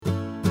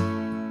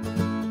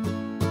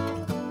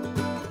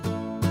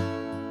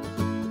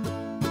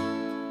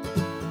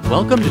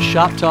Welcome to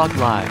Shop Talk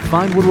Live,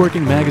 Fine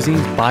Woodworking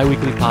Magazine's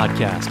bi-weekly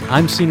podcast.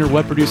 I'm senior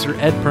web producer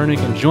Ed Pernick,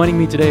 and joining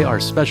me today are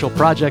special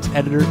projects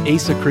editor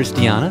Asa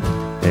Christiana.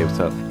 Hey, what's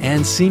up?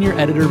 And senior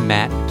editor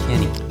Matt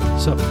Kenny.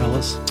 What's up,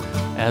 fellas?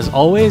 As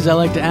always, I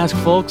like to ask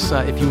folks,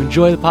 if you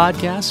enjoy the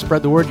podcast,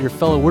 spread the word to your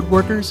fellow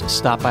woodworkers,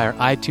 stop by our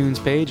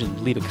iTunes page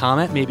and leave a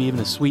comment, maybe even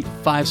a sweet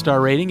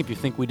 5-star rating if you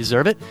think we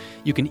deserve it.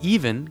 You can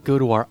even go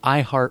to our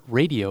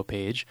iHeartRadio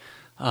page.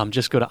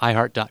 Just go to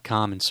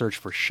iHeart.com and search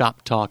for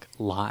Shop Talk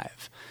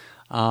Live.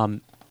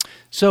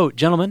 So,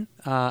 gentlemen,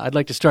 I'd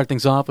like to start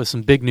things off with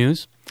some big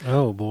news.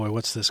 Oh, boy,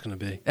 what's this going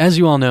to be? As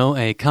you all know,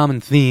 a common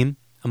theme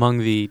among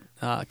the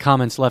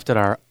comments left at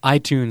our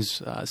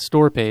iTunes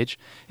store page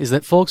is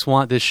that folks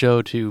want this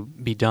show to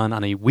be done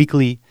on a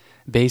weekly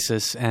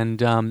basis.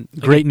 And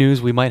great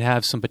news, we might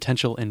have some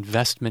potential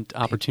investment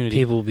opportunity.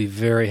 People will be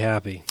very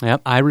happy.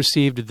 Yep, I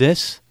received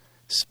this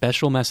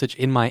special message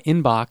in my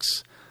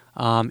inbox.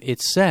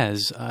 It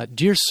says,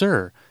 Dear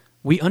Sir,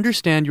 we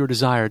understand your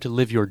desire to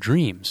live your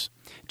dreams.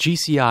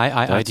 GCI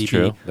IIDB, That's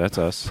true. That's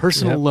us.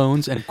 Personal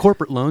loans and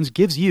corporate loans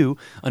gives you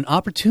an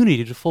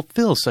opportunity to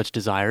fulfill such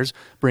desires,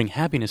 bring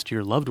happiness to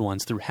your loved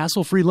ones through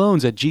hassle-free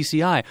loans at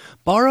GCI.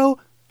 Borrow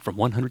from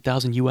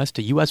 $100,000 US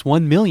to US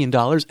 $1 million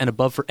and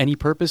above for any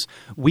purpose.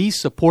 We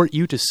support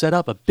you to set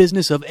up a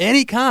business of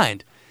any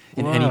kind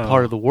in any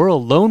part of the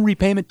world. Loan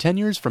repayment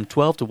tenures from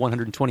 12 to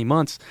 120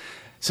 months.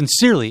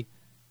 Sincerely,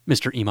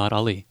 Mr. Imad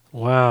Ali.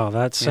 Wow,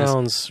 that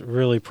sounds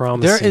really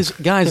promising.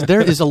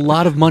 There is a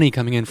lot of money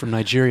coming in from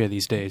Nigeria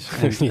these days.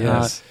 And,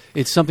 yes.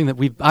 It's something that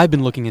I've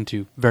been looking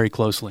into very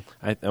closely.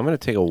 I'm going to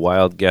take a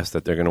wild guess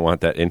that they're going to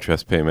want that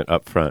interest payment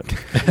up front.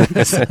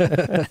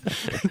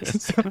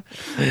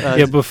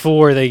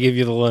 Before they give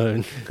you the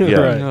loan.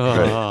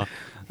 Yeah,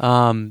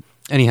 right.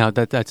 Anyhow,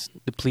 that's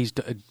please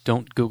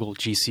don't Google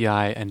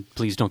GCI, and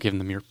please don't give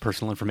them your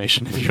personal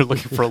information if you're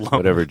looking for a loan.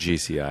 Whatever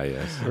GCI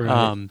is.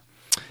 Right.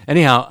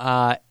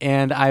 Anyhow,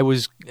 and I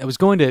was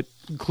going to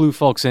clue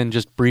folks in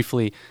just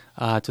briefly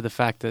to the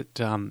fact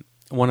that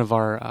one of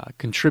our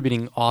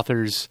contributing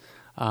authors,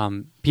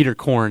 Peter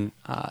Korn,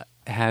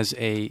 has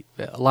a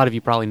lot of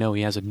you probably know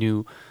he has a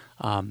new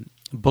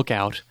book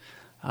out,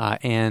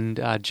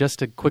 and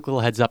just a quick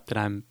little heads up that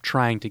I'm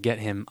trying to get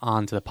him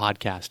onto the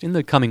podcast in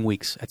the coming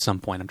weeks at some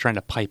point. I'm trying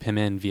to pipe him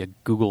in via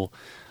Google.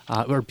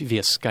 Or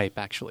via Skype,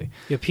 actually.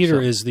 Yeah,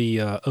 Peter is the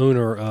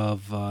owner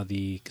of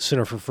the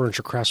Center for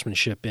Furniture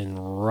Craftsmanship in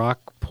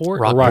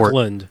Rockport,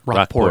 Maine.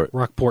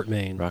 Rockport,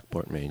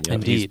 Maine. Yeah.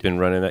 Indeed. He's been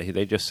running that.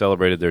 They just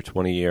celebrated their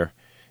 20-year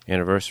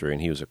anniversary,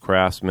 and he was a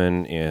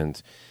craftsman,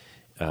 and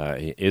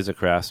he is a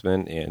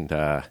craftsman,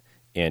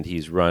 and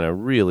he's run a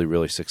really,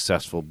 really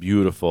successful,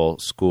 beautiful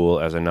school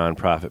as a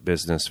nonprofit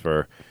business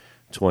for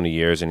 20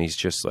 years. And he's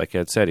just, like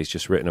Ed said, he's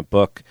just written a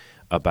book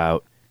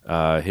about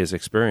his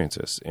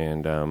experiences,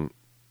 and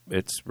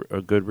it's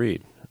a good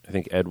read. I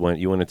think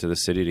you went into the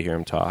city to hear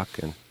him talk.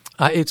 And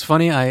it's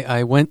funny,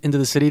 I went into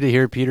the city to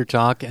hear Peter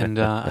talk, and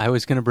I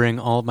was going to bring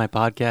all of my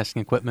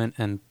podcasting equipment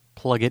and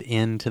plug it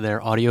into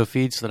their audio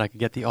feed so that I could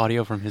get the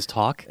audio from his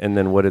talk. And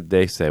then what did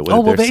they say? What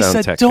did their they sound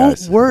said, tech don't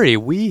guys say? worry,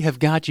 we have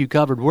got you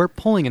covered. We're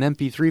pulling an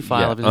MP3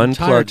 file of his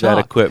entire unplug talk. that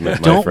equipment,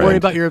 my Don't friend, worry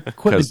about your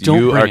equipment. because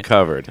you bring are it.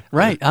 covered.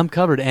 Right, I'm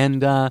covered.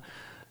 And the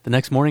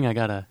next morning I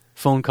got a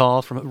phone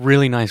call from a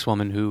really nice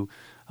woman who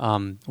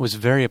was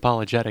very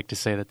apologetic to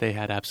say that they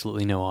had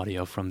absolutely no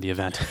audio from the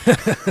event.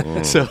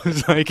 So it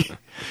was like,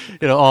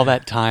 all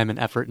that time and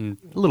effort and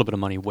a little bit of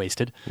money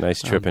wasted.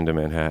 Nice trip into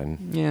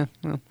Manhattan. Yeah,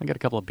 well, I got a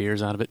couple of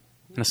beers out of it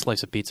and a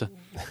slice of pizza.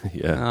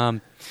 Yeah.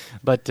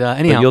 But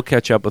anyhow. But you'll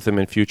catch up with him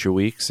in future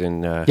weeks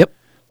and Yep.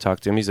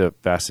 talk to him. He's a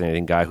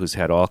fascinating guy who's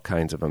had all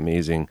kinds of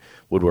amazing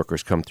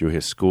woodworkers come through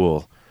his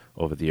school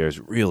over the years.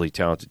 Really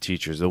talented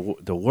teachers.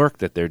 The work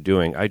that they're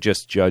doing, I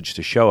just judged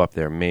a show up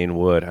there, Maine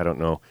Wood. I don't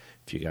know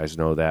if you guys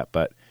know that,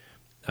 but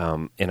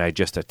and I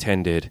just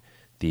attended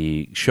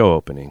the show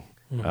opening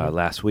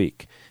last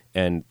week,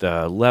 and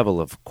the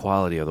level of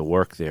quality of the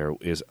work there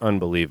is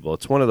unbelievable.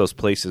 It's one of those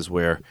places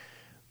where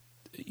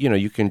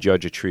you can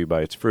judge a tree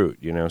by its fruit.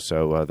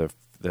 So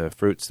the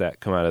fruits that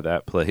come out of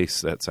that place,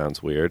 that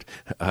sounds weird,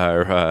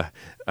 are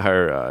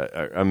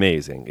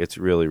amazing. It's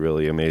really,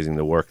 really amazing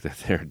the work that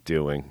they're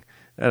doing.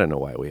 I don't know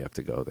why we have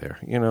to go there.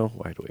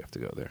 Why do we have to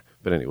go there?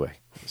 But anyway,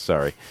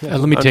 sorry.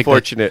 Let me take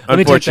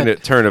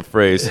unfortunate turn of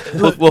phrase.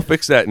 We'll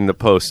fix that in the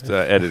post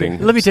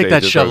editing. Let me take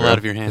that shovel out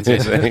of your hands.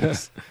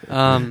 Thanks.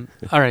 All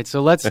right,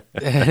 so let's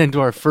head into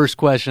our first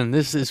question.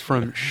 This is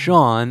from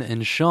Sean,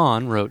 and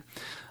Sean wrote,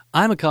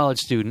 I'm a college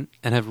student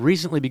and have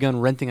recently begun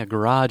renting a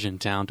garage in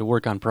town to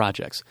work on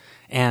projects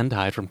and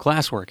hide from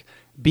classwork.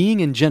 Being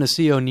in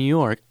Geneseo, New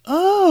York,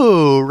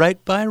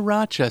 right by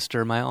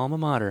Rochester, my alma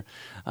mater,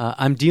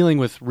 I'm dealing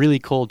with really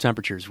cold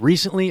temperatures,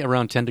 recently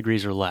around 10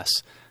 degrees or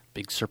less.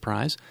 Big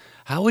surprise.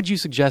 How would you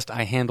suggest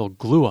I handle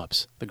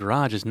glue-ups? The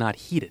garage is not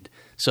heated.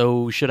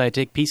 So should I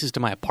take pieces to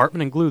my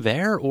apartment and glue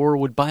there, or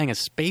would buying a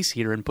space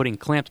heater and putting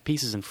clamped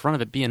pieces in front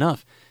of it be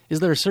enough? Is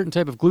there a certain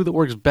type of glue that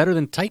works better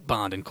than Tight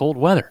Bond in cold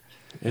weather?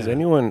 Has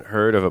anyone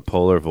heard of a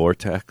polar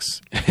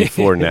vortex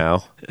before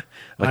now?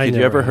 Had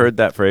you ever heard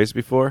that phrase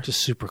before?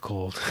 Just super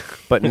cold.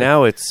 But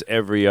now it's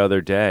every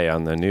other day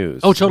on the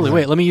news. Oh, totally.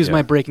 Wait, let me use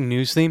my breaking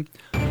news theme.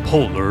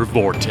 Polar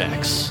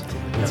vortex.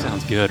 That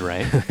sounds good,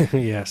 right?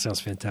 Yeah, sounds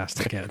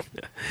fantastic, Ed.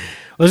 Well,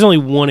 there's only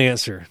one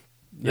answer.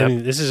 Yep. I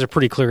mean, this is a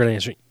pretty clear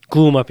answer.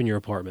 Glue them up in your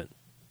apartment.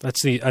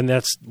 That's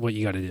what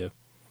you got to do.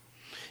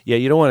 Yeah,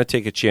 you don't want to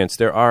take a chance.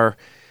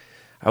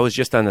 I was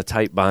just on the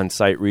Type Bond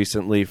site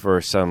recently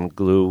for some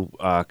glue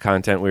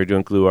content. We were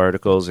doing glue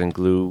articles and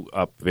glue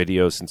up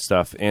videos and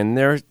stuff.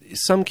 And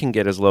some can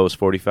get as low as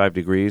 45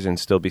 degrees and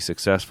still be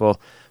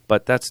successful,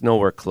 but that's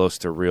nowhere close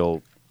to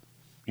real,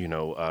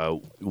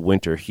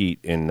 winter heat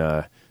in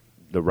the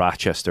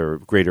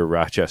greater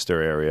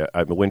Rochester area.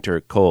 Winter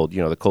cold,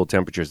 the cold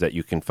temperatures that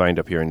you can find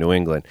up here in New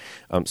England.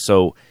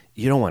 So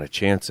you don't want to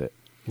chance it.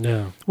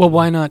 No. Well,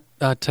 why not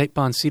Type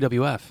Bond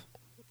CWF?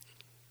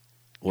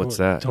 What's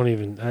that? Don't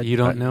even. You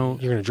don't know?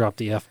 You're going to drop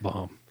the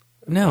F-bomb.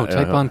 No,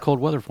 Type Bond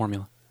cold weather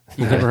formula.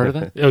 You've never heard of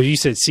that? Oh, you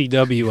said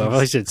CW. I thought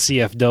you said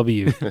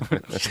CFW.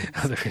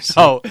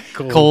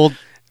 Cold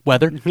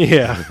weather.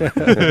 Yeah.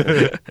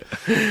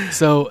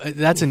 So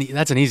that's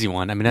an easy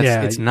one. I mean,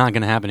 it's not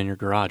going to happen in your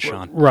garage,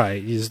 Sean.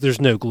 Right.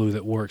 There's no glue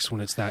that works when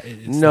it's that.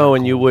 No,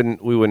 and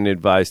cold. we wouldn't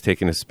advise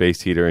taking a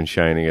space heater and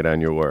shining it on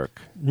your work.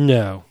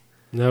 No.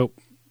 Nope.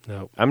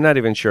 I'm not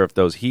even sure if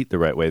those heat the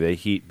right way. They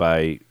heat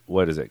by,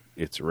 what is it?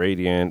 It's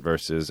radiant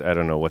versus, I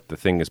don't know what the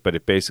thing is, but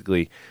it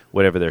basically,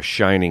 whatever they're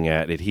shining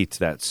at, it heats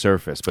that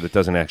surface, but it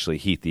doesn't actually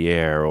heat the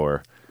air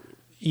or...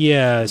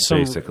 Yeah, some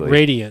basically.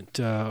 Radiant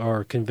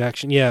or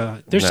convection. Yeah,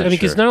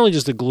 because not only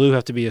does the glue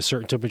have to be a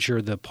certain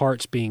temperature, the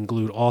parts being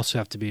glued also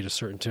have to be at a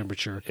certain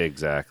temperature.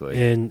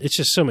 Exactly. And it's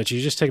just so much. You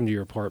just take them to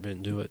your apartment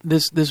and do it.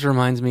 This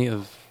reminds me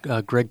of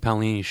Greg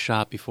Paolini's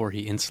shop before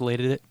he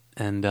insulated it,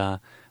 and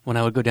when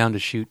I would go down to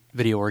shoot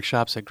video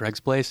workshops at Greg's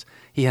place,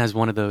 he has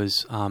one of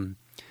those,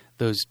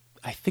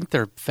 I think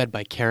they're fed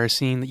by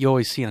kerosene that you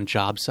always see on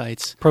job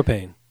sites.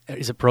 Propane.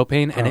 Is it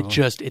propane? And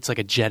it's like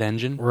a jet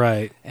engine.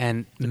 Right.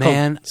 And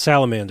man.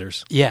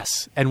 Salamanders.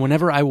 Yes. And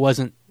whenever I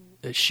wasn't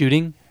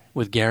shooting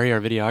with Gary, our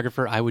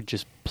videographer, I would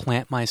just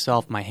plant my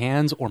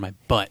hands or my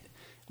butt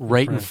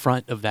right in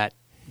front of that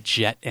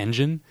jet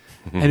engine.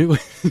 Mm-hmm. And it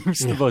was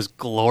the most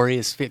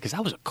glorious feel, because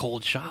that was a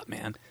cold shot,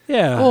 man.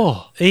 Yeah.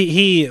 Oh.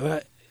 It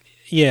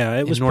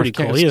was pretty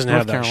cool. He doesn't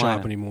have that Carolina.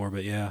 shop anymore,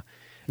 but yeah.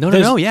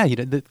 No. Yeah, he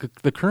did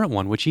the current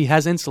one, which he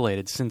has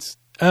insulated since.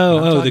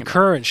 The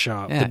current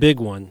shop, the big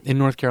one in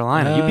North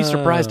Carolina. You'd be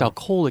surprised how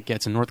cold it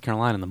gets in North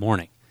Carolina in the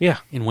morning. Yeah,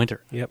 in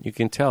winter. Yep. You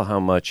can tell how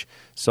much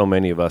so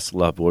many of us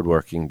love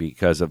woodworking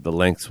because of the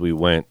lengths we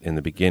went in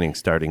the beginning,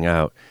 starting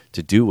out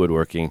to do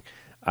woodworking.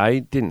 I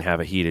didn't have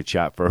a heated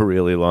shop for a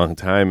really long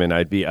time, and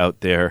I'd be out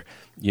there,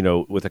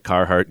 with a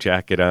Carhartt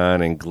jacket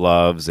on and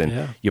gloves,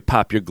 and you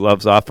pop your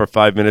gloves off for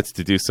 5 minutes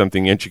to do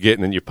something intricate,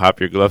 and then you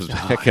pop your gloves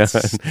back on.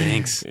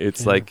 Stinks.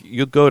 It's like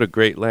you go to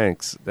great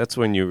lengths. That's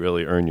when you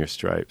really earn your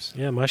stripes.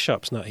 Yeah, my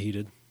shop's not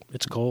heated.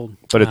 It's cold.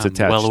 But it's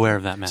attached. Well aware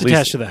of that, man. It's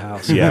attached to the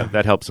house. Yeah,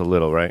 that helps a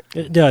little, right?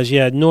 It does,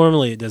 yeah.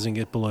 Normally it doesn't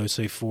get below,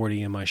 say,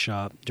 40 in my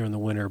shop during the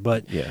winter.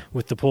 But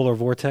with the polar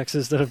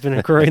vortexes that have been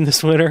occurring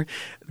this winter,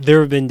 there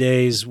have been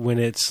days when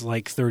it's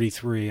like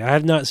 33. I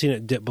have not seen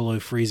it dip below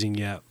freezing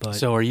yet. But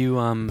so are you...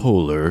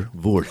 polar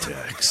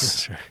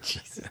vortex. That's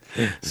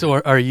right. So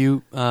are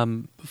you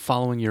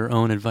following your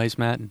own advice,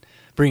 Matt, and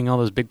bringing all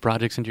those big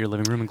projects into your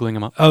living room and gluing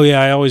them up? Oh,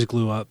 yeah. I always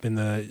glue up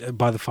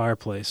by the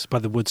fireplace, by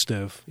the wood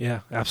stove.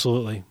 Yeah,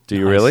 absolutely. Do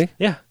you really?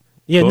 Yeah.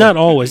 Yeah, cool. Not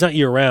always, not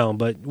year-round,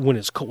 but when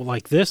it's cold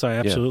like this, I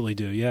absolutely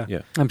do,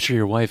 yeah. I'm sure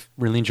your wife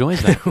really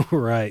enjoys that.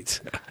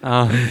 Right.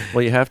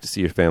 Well, you have to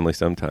see your family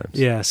sometimes.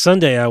 Yeah,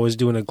 Sunday I was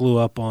doing a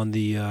glue-up on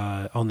the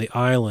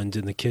island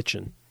in the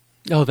kitchen.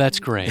 Oh, that's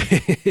great.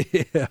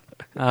 Yeah.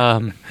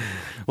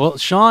 Well,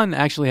 Sean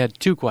actually had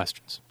two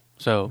questions.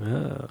 So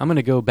I'm going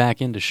to go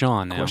back into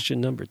Sean now. Question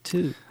number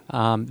 2.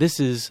 This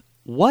is,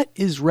 what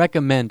is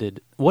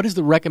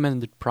the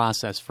recommended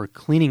process for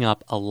cleaning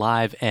up a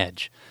live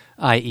edge,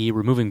 i.e.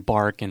 removing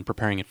bark and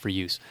preparing it for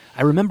use?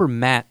 I remember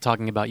Matt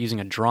talking about using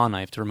a draw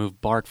knife to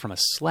remove bark from a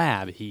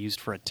slab he used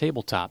for a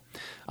tabletop.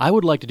 I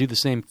would like to do the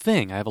same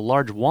thing. I have a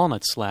large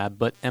walnut slab,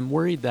 but am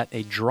worried that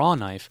a draw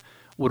knife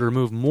would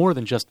remove more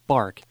than just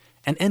bark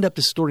and end up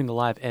distorting the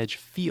live edge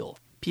feel.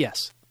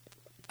 P.S.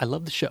 I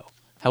love the show.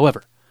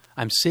 However,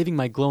 I'm saving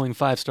my glowing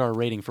 5-star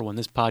rating for when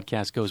this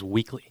podcast goes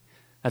weekly.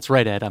 That's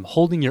right, Ed. I'm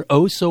holding your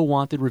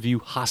oh-so-wanted review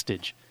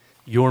hostage.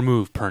 Your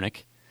move,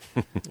 Pernick.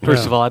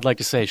 First of all, I'd like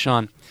to say,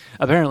 Sean,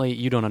 apparently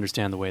you don't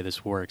understand the way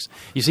this works.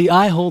 You see,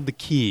 I hold the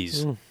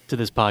keys to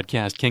this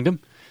podcast kingdom.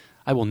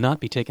 I will not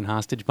be taken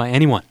hostage by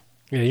anyone.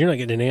 Yeah, you're not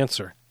getting an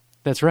answer.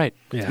 That's right.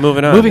 Yeah.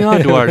 Moving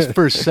on to our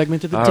first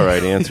segment of the day. All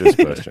right, answer his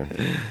question.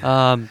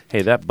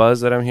 Hey, that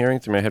buzz that I'm hearing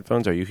through my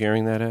headphones, are you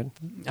hearing that, Ed?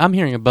 I'm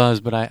hearing a buzz,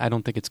 but I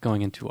don't think it's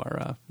going into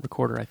our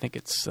recorder. I think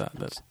it's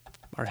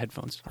our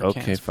headphones. Our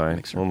okay,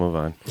 fine. We'll move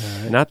on.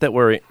 Right. Not that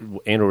we're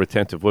anal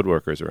retentive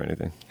woodworkers or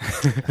anything.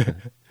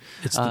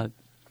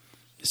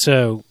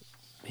 So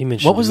he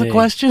mentioned. What was the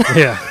question?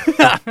 Yeah.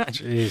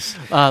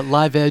 Jeez.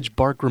 Live edge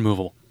bark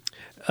removal.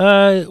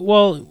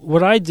 Well,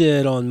 what I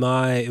did on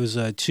it was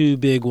 2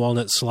 big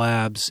walnut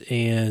slabs,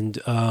 and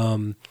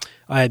I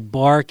had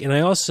bark, and I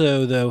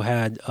also, though,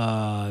 had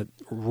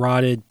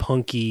rotted,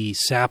 punky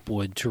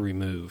sapwood to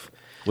remove.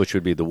 Which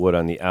would be the wood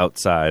on the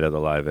outside of the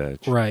live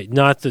edge. Right,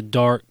 not the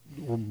dark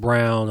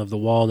brown of the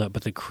walnut,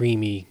 but the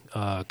creamy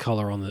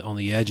color on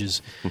the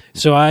edges.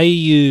 So I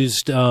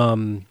used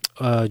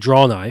a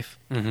draw knife,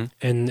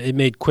 and it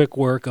made quick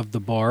work of the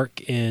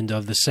bark and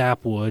of the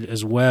sapwood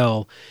as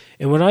well.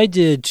 And what I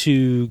did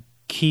to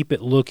keep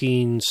it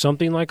looking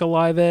something like a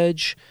live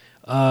edge,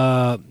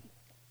 I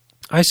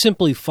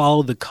simply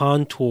followed the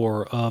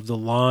contour of the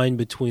line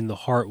between the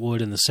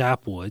heartwood and the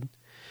sapwood.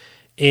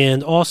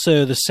 And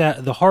also the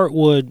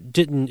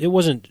heartwood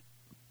wasn't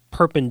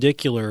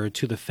perpendicular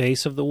to the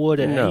face of the wood.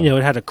 It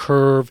had a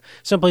curve.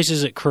 Some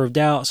places it curved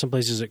out, some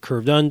places it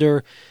curved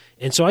under.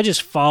 And so I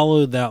just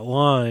followed that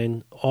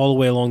line all the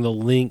way along the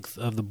length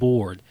of the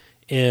board.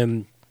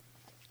 And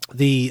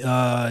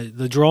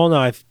the draw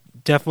knife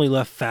definitely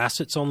left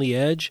facets on the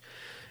edge.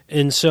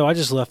 And so I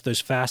just left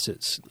those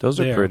facets. Those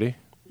there. are pretty.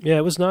 Yeah,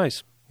 it was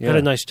nice. Yeah. Had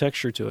a nice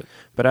texture to it.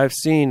 But I've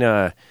seen,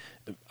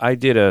 I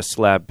did a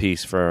slab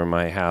piece for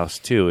my house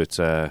too. It's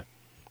a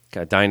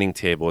dining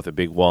table with a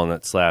big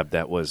walnut slab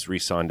that was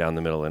resawn down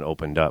the middle and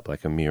opened up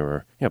like a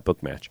mirror,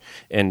 book match.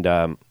 And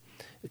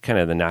kind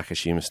of the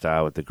Nakashima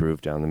style with the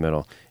groove down the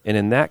middle. And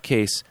in that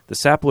case, the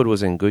sapwood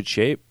was in good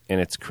shape, and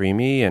it's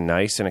creamy and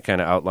nice, and it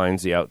kind of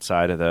outlines the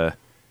outside of the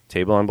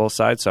table on both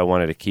sides, so I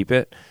wanted to keep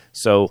it.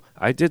 So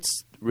I did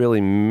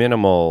really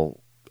minimal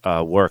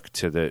work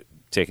to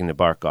taking the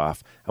bark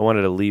off. I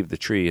wanted to leave the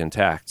tree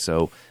intact,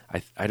 so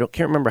I can't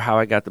remember how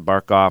I got the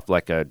bark off,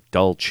 like a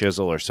dull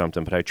chisel or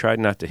something, but I tried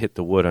not to hit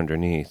the wood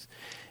underneath.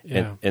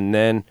 Yeah. And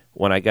then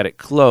when I got it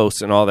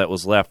close and all that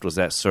was left was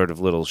that sort of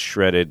little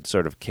shredded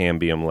sort of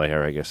cambium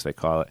layer, I guess they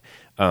call it,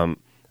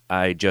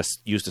 I just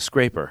used a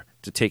scraper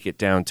to take it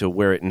down to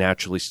where it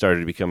naturally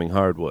started becoming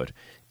hardwood.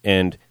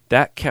 And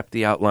that kept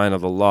the outline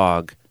of the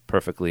log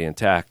perfectly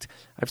intact.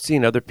 I've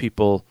seen other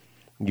people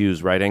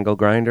use right angle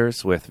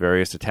grinders with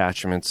various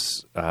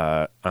attachments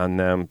on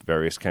them,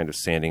 various kind of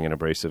sanding and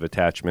abrasive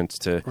attachments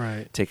to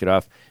take it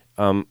off.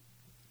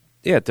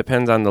 It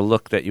depends on the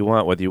look that you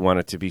want, whether you want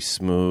it to be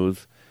smooth.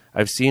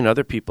 I've seen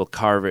other people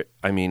carve it,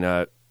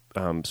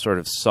 sort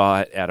of saw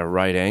it at a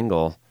right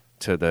angle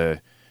to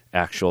the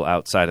actual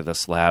outside of the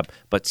slab,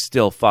 but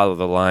still follow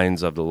the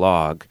lines of the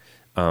log.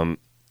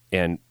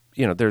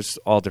 There's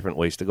all different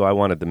ways to go. I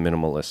wanted the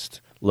minimalist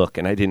look,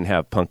 and I didn't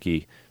have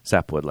punky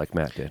sapwood like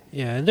Matt did.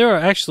 Yeah, and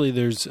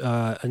there's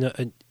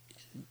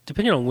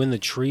depending on when the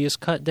tree is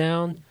cut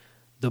down,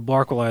 the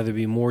bark will either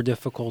be more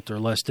difficult or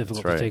less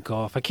difficult to take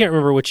off. I can't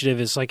remember which it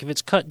is. Like if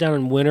it's cut down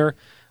in winter,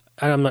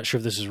 I'm not sure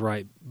if this is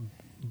right,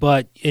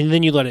 and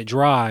then you let it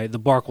dry, the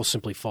bark will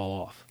simply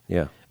fall off.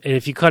 Yeah. And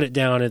if you cut it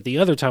down at the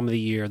other time of the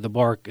year, the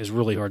bark is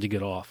really hard to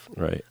get off.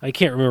 Right. I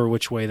can't remember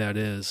which way that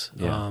is.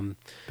 Yeah.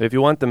 But if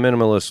you want the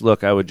minimalist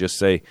look, I would just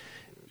say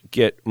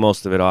get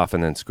most of it off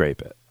and then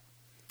scrape it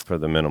for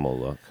the minimal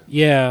look.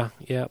 Yeah,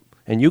 yeah.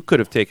 And you could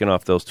have taken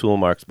off those tool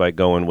marks by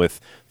going with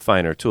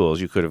finer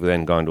tools. You could have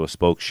then gone to a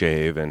spoke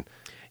shave and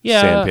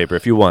sandpaper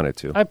if you wanted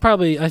to. I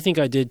think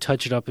I did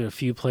touch it up in a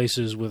few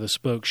places with a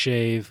spoke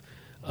shave.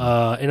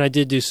 And I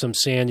did do some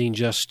sanding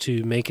just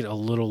to make it a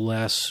little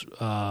less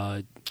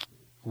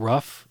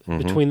rough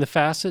between the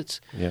facets.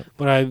 Yep.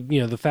 But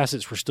the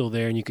facets were still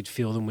there, and you could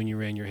feel them when you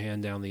ran your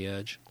hand down the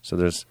edge. So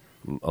there's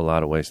a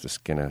lot of ways to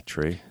skin a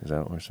tree. Is that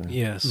what we're saying?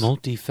 Yes.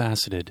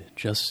 Multifaceted,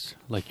 just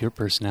like your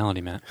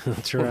personality, Matt.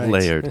 That's right.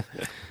 Layered.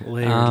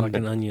 Layered like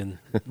an onion.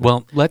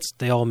 Well,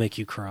 They all make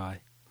you cry.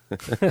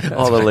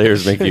 All the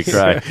layers make you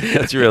cry.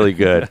 That's really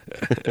good.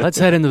 Let's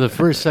head into the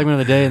first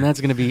segment of the day, and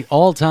that's going to be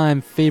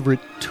all-time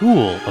favorite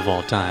tool of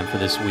all time for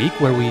this week,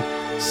 where we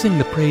sing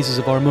the praises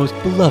of our most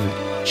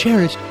beloved,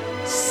 cherished,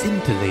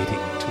 scintillating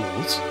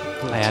tools.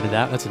 I added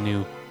that. That's a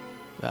new.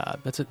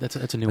 That's a new one.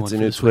 That's a for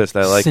new this twist.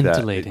 week. I like that.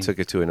 Scintillating. It took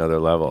it to another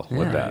level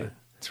with that.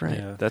 That's right.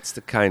 Yeah. That's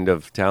the kind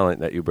of talent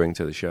that you bring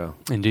to the show.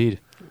 Indeed,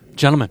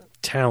 gentlemen.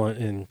 Talent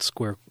in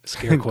scare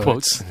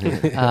quotes.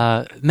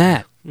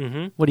 Matt,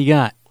 what do you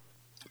got?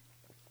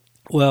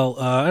 Well,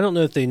 I don't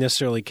know if they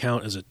necessarily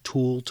count as a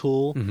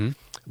tool,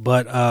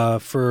 but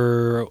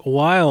for a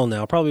while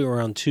now, probably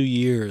around 2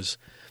 years,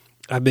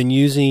 I've been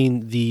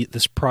using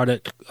this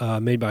product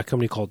made by a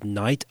company called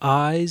Night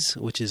Eyes,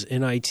 which is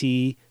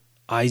NITIZE,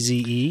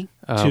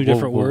 two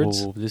different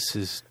words. Whoa. This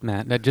is,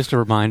 Matt, just a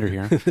reminder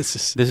here.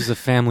 This is a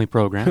family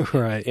program.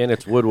 Right. And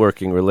it's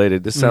woodworking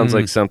related. This sounds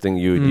like something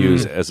you would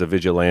use as a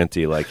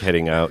vigilante, like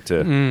heading out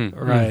to...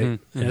 Right.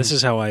 Yeah, this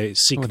is how I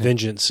seek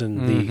vengeance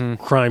in the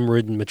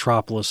crime-ridden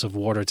metropolis of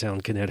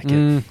Watertown,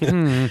 Connecticut.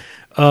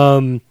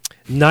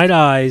 Night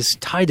Eyes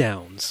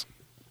tie-downs.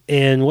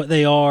 And what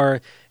they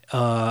are,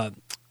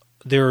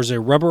 there's a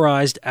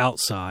rubberized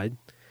outside,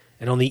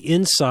 and on the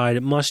inside,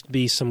 it must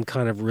be some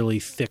kind of really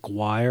thick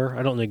wire.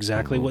 I don't know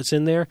exactly what's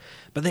in there,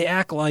 but they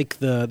act like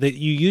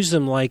you use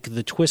them like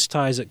the twist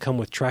ties that come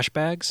with trash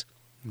bags.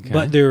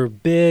 but they're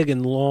big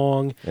and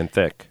long and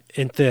thick.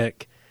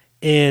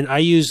 And I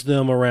use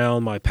them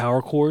around my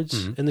power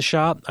cords in the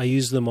shop. I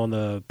use them on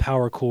the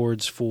power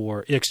cords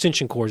for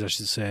extension cords, I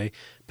should say,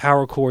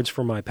 power cords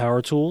for my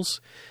power tools.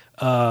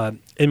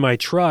 In my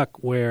truck,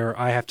 where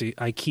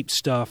I keep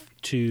stuff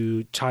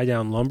to tie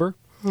down lumber.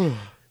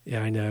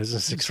 Yeah, I know. Isn't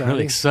this exciting? It's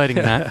really exciting,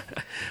 Matt.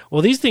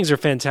 Well, these things are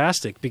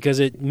fantastic because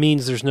it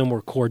means there's no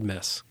more cord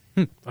mess.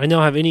 I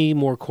don't have any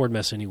more cord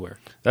mess anywhere.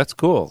 That's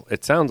cool.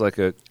 It sounds like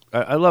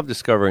I love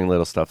discovering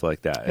little stuff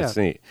like that. Yeah. It's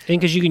neat. And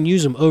because you can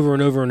use them over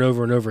and over and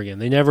over and over again.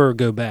 They never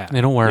go bad.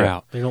 They don't wear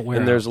out. They don't wear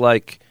out. And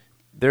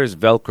there's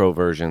Velcro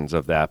versions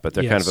of that, but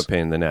they're kind of a pain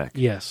in the neck.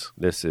 Yes.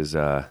 This is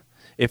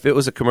if it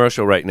was a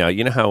commercial right now,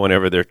 you know how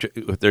whenever they're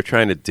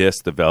trying to diss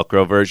the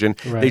Velcro version,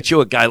 they'd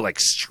show a guy like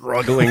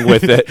struggling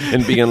with it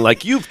and being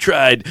like, "You've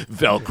tried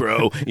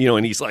Velcro,"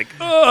 and he's like,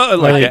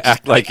 "Oh,"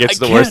 act like it's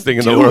the worst thing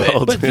in the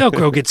world. But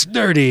Velcro gets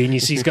dirty, and you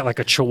see he's got like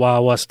a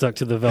chihuahua stuck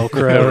to the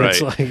Velcro. Right.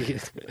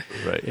 It's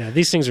like, yeah,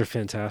 these things are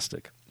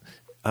fantastic.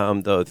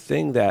 The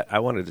thing that I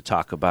wanted to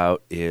talk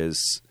about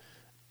is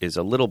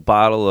a little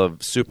bottle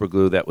of super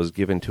glue that was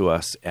given to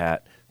us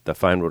at the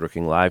Fine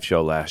Woodworking Live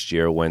show last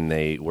year when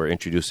they were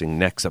introducing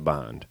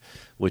Nexabond,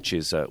 which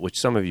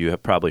some of you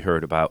have probably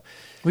heard about.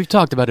 We've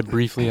talked about it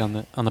briefly on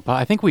the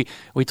pod. I think we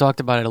talked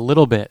about it a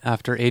little bit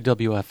after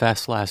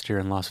AWFS last year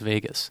in Las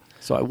Vegas.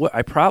 So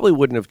I probably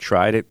wouldn't have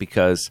tried it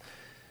because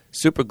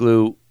super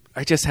glue,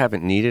 I just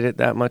haven't needed it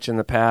that much in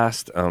the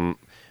past.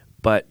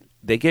 But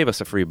they gave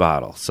us a free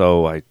bottle,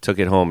 so I took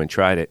it home and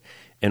tried it.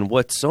 And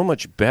what's so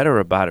much better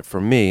about it for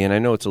me, and I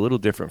know it's a little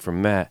different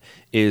from Matt,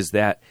 is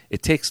that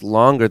it takes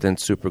longer than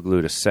super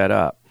glue to set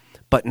up,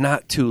 but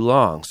not too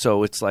long.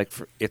 So it's like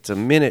it's a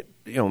minute,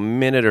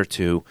 minute or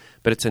two,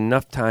 but it's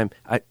enough time.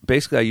 I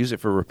use it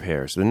for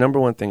repairs. The number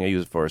one thing I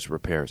use it for is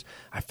repairs.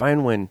 I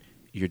find when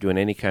you're doing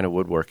any kind of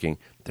woodworking,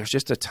 there's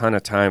just a ton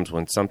of times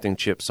when something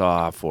chips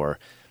off or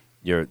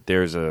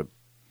there's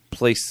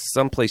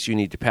some place you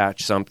need to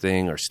patch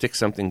something or stick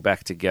something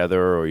back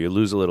together, or you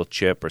lose a little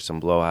chip or some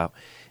blowout.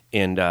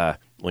 And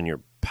when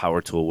you're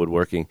power tool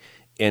woodworking,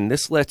 and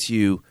this lets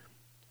you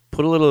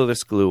put a little of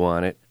this glue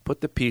on it, put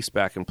the piece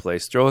back in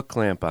place, throw a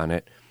clamp on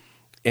it,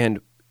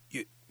 and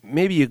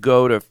maybe you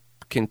go to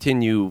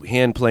continue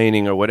hand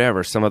planing or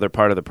whatever, some other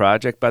part of the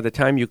project. By the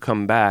time you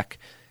come back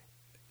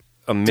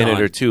a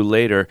minute or two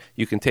later,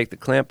 you can take the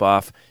clamp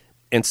off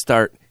and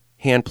start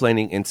hand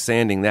planing and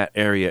sanding that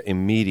area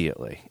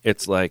immediately.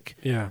 It's like,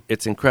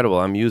 it's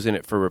incredible. I'm using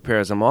it for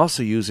repairs. I'm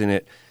also using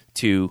it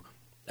to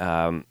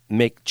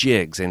make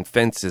jigs and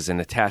fences and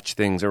attach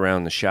things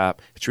around the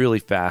shop. It's really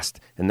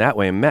fast. And that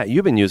way, Matt,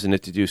 you've been using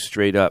it to do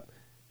straight up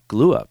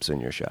glue ups in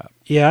your shop.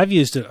 Yeah, I've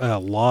used it a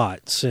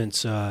lot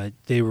since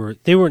they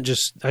weren't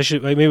just,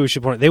 maybe we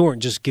should point out, they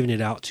weren't just giving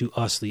it out to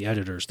us, the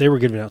editors. They were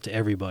giving it out to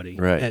everybody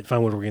at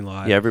Fine Woodworking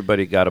Live. Yeah,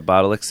 everybody got a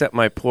bottle except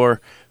my poor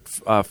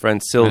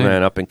friend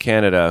Sylvan up in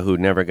Canada who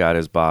never got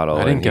his bottle.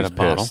 I didn't get a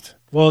bottle.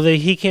 Well,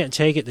 he can't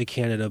take it to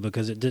Canada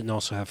because it didn't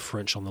also have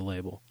French on the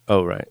label.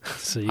 Oh, right.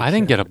 So I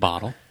didn't get a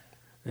bottle.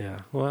 Yeah,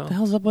 well. What the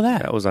hell's up with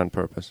that? That was on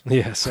purpose.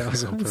 Yes, that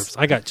was on purpose.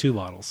 I got 2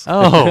 bottles.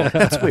 Oh,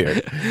 that's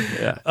weird.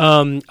 Yeah.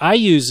 I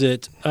use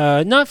it,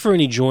 not for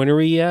any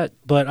joinery yet,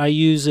 but I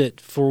use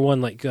it for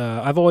one, like,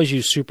 I've always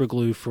used super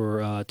glue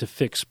to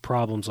fix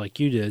problems like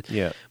you did.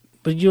 Yeah.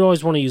 But you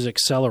always want to use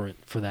accelerant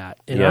for that.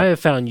 And I have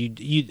found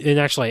you and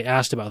actually I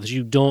asked about this,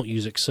 you don't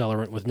use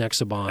accelerant with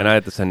Nexabond. And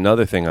that's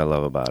another thing I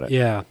love about it.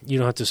 Yeah, you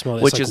don't have to smell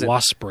it. It's like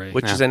wasp spray.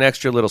 Which is an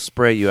extra little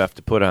spray you have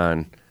to put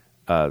on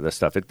the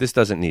stuff. This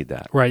doesn't need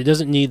that. Right, it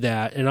doesn't need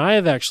that. And I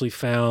have actually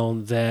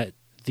found that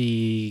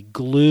the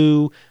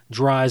glue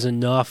dries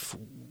enough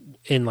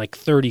in like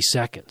 30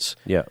 seconds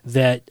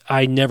that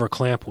I never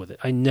clamp with it.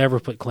 I never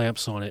put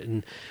clamps on it.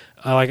 And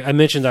like I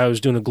mentioned, I was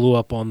doing a glue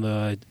up on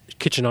the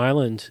kitchen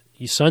island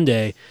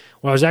Sunday.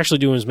 What I was actually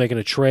doing was making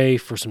a tray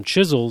for some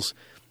chisels,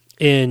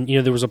 and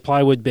there was a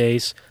plywood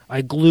base.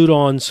 I glued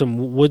on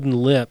some wooden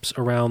lips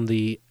around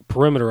the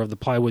perimeter of the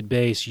plywood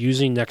base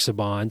using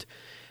Nexabond.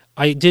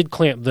 I did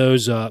clamp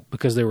those up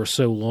because they were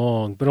so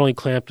long, but only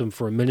clamped them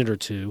for a minute or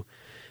two.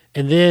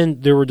 And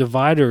then there were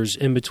dividers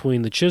in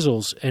between the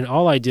chisels, and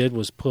all I did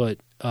was put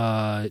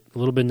a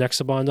little bit of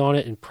Nexabond on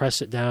it and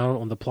press it down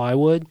on the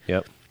plywood.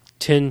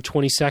 10,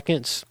 20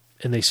 seconds,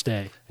 and they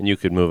stay. And you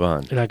could move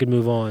on. And I could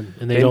move on,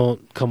 and they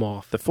don't come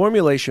off. The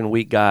formulation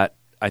we got,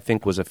 I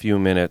think, was a few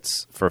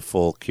minutes for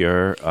full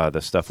cure,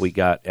 the stuff we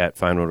got at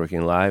Fine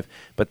Woodworking Live.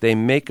 But they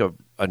make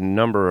a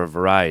number of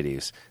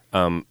varieties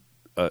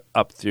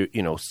up through,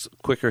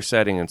 quicker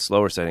setting and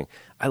slower setting.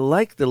 I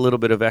like the little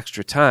bit of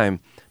extra time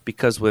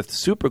because with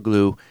super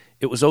glue,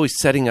 it was always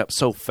setting up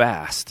so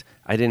fast.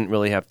 I didn't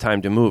really have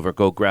time to move or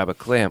go grab a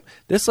clamp.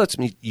 This lets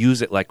me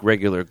use it like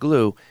regular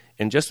glue,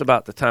 and just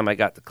about the time I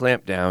got the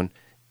clamp down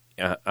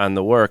on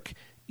the work,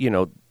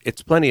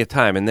 it's plenty of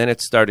time, and then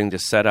it's starting to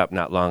set up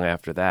not long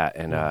after that,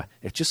 and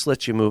it just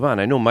lets you move on.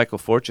 I know Michael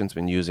Fortune's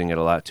been using it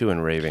a lot, too,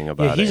 and raving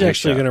about it. Yeah, he's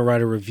actually going to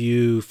write a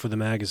review for the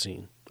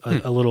magazine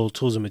a little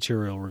tools and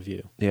material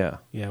review. Yeah.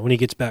 Yeah, when he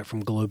gets back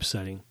from globe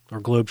setting, or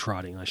globe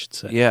trotting, I should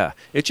say. Yeah.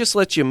 It just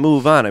lets you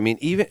move on. I mean,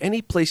 even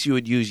any place you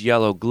would use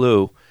yellow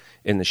glue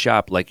in the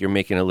shop, like you're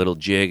making a little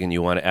jig and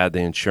you want to add the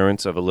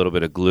insurance of a little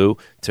bit of glue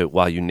to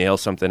while you nail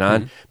something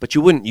on, but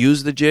you wouldn't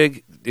use the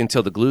jig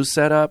until the glue's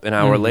set up an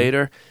hour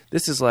later.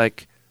 This is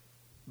like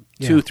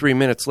 2-3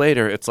 minutes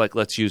later, it's like,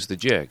 let's use the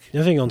jig. The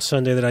other thing on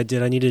Sunday that I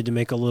did, I needed to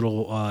make a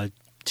little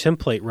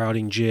template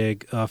routing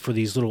jig for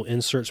these little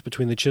inserts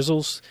between the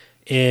chisels,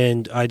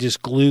 and I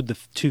just glued the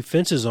 2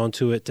 fences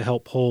onto it to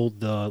help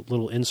hold the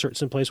little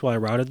inserts in place while I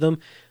routed them.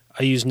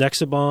 I used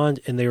Nexabond,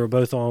 and they were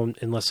both on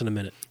in less than a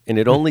minute. And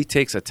it only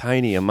takes a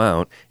tiny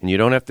amount, and you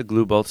don't have to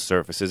glue both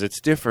surfaces. It's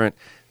different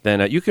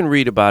than you can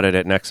read about it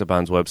at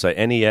Nexabond's website,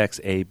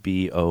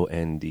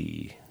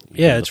 Nexabond.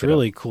 Yeah, it's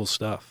really cool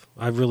stuff.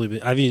 I've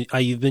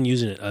been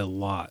using it a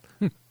lot.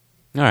 All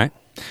right.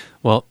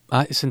 Well,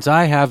 since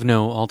I have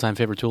no all-time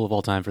favorite tool of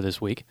all time for this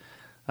week,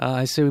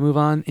 I say we move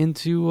on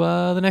into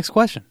the next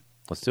question.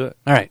 Let's do it.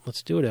 All right.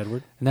 Let's do it,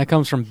 Edward. And that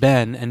comes from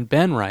Ben, and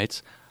Ben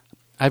writes,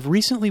 I've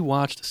recently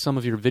watched some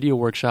of your video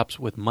workshops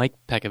with Mike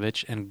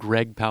Pekovich and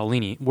Greg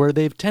Paolini, where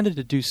they've tended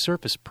to do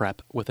surface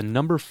prep with a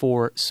number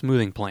 4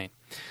 smoothing plane.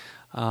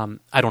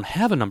 I don't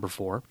have a number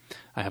 4.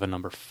 I have a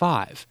number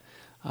 5.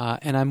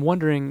 And I'm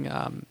wondering,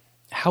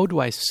 how do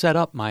I set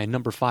up my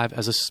number 5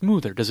 as a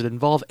smoother? Does it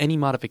involve any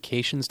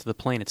modifications to the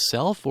plane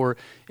itself, or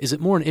is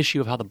it more an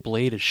issue of how the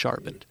blade is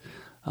sharpened?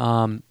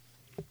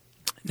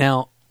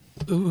 Now,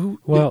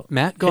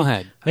 Matt, go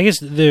ahead. I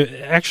guess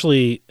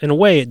actually, in a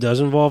way, it does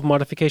involve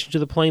modification to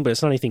the plane, but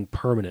it's not anything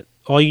permanent.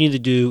 All you need to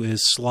do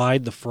is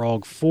slide the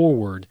frog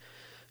forward.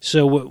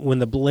 So when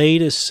the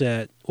blade is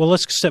set, well,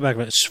 let's step back a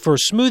minute. For a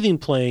smoothing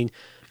plane,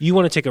 you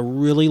want to take a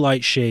really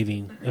light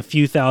shaving, a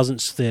few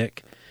thousandths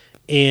thick,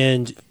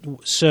 and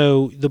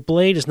so the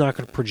blade is not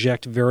going to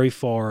project very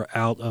far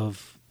out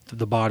of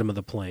the bottom of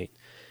the plane.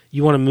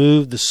 You want to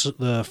move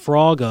the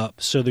frog up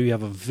so that you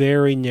have a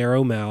very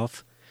narrow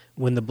mouth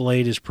when the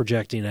blade is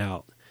projecting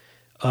out.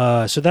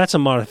 So that's a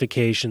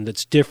modification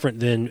that's different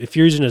than if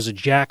you're using it as a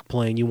jack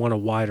plane, you want a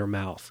wider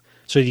mouth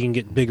so you can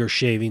get bigger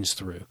shavings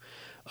through.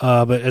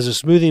 But as a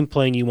smoothing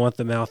plane, you want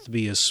the mouth to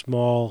be as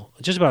small,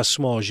 just about as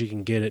small as you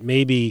can get it.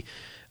 Maybe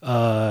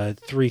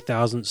 3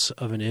 thousandths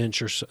of an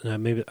inch or so,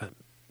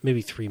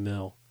 maybe 3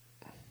 mil.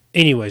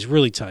 Anyways,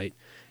 really tight.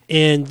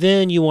 And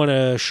then you want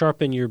to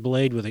sharpen your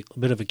blade with a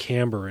bit of a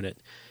camber in it,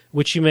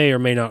 which you may or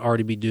may not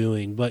already be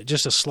doing, but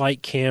just a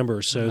slight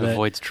camber so that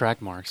avoids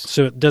track marks.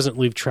 So it doesn't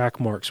leave track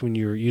marks when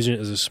you're using it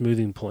as a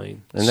smoothing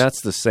plane. And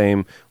that's the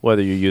same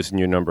whether you're using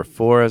your number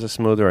 4 as a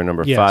smoother or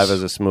number 5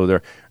 as a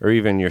smoother, or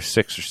even your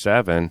 6 or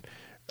 7.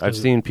 I've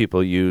seen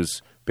people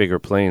use bigger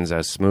planes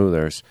as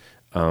smoothers,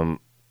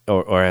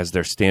 or as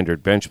their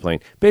standard bench plane.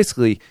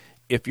 Basically,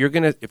 if you're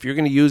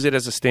gonna use it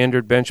as a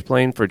standard bench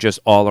plane for just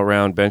all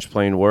around bench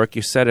plane work,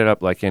 you set it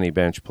up like any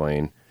bench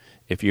plane.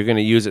 If you're going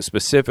to use it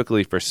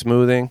specifically for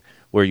smoothing,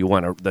 where you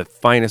want the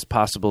finest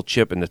possible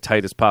chip and the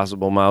tightest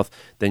possible mouth,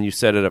 then you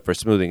set it up for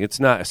smoothing. It's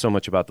not so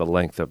much about the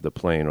length of the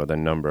plane or the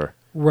number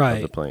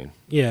of the plane.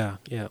 Yeah,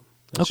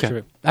 that's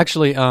true.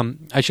 Actually,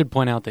 I should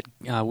point out that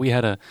we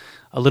had a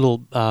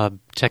little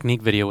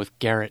technique video with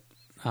Garrett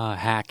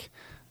Hack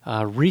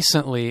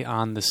recently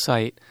on the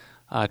site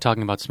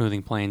talking about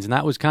smoothing planes, and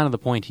that was kind of the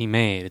point he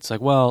made. It's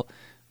like, well,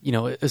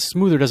 a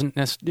smoother doesn't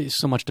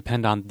so much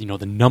depend on,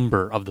 the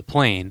number of the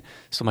plane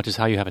so much as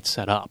how you have it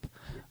set up.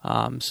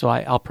 So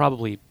I'll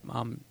probably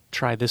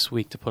try this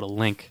week to put a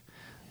link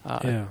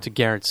to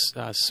Garrett's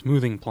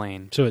smoothing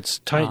plane. So it's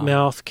tight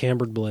mouth,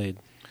 cambered blade.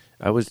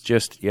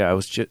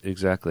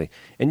 Exactly.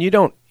 And you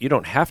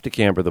don't have to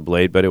camber the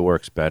blade, but it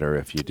works better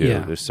if you do.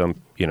 Yeah. There's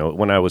some,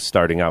 when I was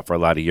starting out for a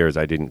lot of years,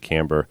 I didn't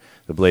camber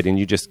the blade, and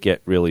you just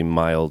get really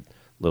mild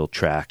little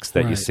tracks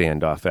that you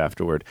sand off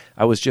afterward.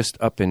 I was just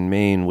up in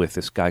Maine with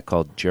this guy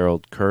called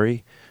Gerald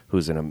Curry,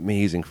 who's an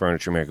amazing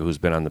furniture maker who's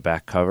been on the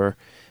back cover.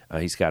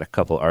 He's got a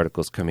couple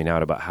articles coming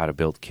out about how to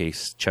build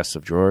chests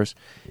of drawers.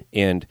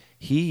 And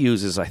he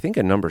uses, I think,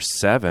 a number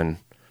 7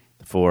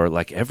 for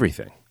like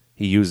everything.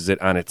 He uses it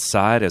on its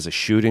side as a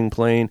shooting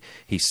plane.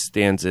 He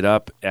stands it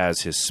up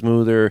as his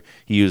smoother.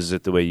 He uses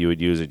it the way you would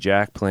use a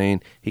jack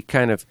plane. He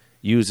kind of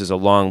uses a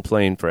long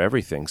plane for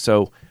everything.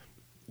 So,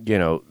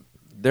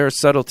 there are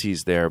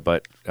subtleties there,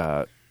 but,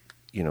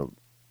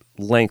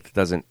 length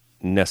doesn't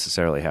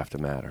necessarily have to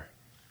matter.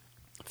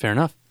 Fair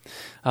enough.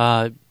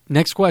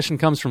 Next question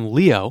comes from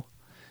Leo,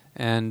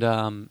 and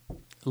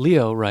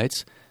Leo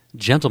writes,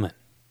 Gentlemen,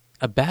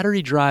 a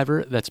battery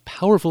driver that's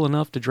powerful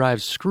enough to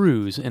drive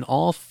screws in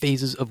all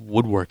phases of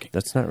woodworking.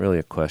 That's not really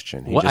a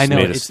question. He just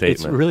made a statement.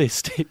 It's really a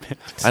statement.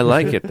 I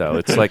like it, though.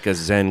 It's like a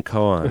Zen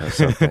koan or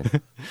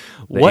something.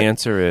 The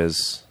answer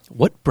is...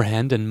 What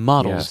brand and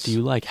models do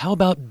you like? How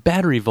about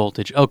battery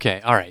voltage?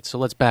 Okay, all right, so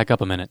let's back up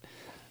a minute.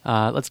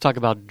 Let's talk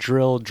about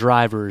drill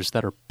drivers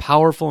that are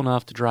powerful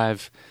enough to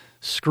drive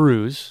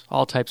screws,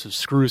 all types of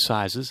screw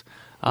sizes.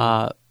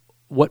 What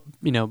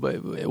are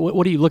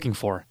you looking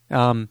for?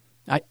 Go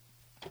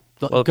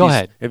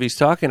ahead. If he's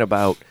talking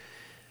about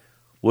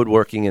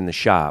woodworking in the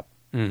shop,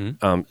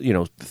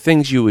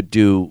 things you would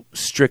do,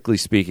 strictly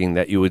speaking,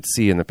 that you would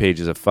see in the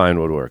pages of fine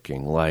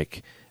woodworking,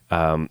 like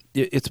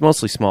it's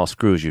mostly small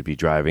screws you'd be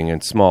driving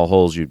and small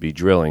holes you'd be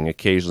drilling.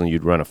 Occasionally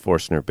you'd run a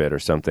Forstner bit or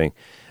something.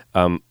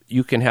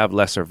 You can have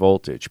lesser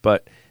voltage,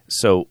 but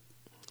so...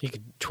 You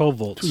could 12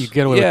 volts. You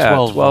get away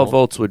with 12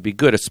 volts would be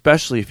good,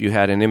 especially if you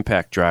had an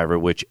impact driver,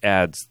 which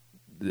adds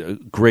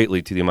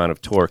greatly to the amount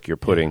of torque you're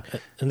putting. Yeah.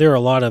 And there are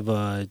a lot of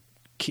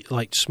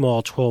like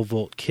small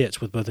 12-volt kits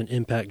with both an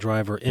impact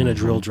driver and a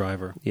drill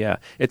driver. Yeah.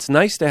 It's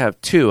nice to have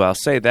two, I'll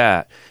say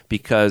that,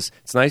 because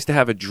it's nice to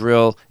have a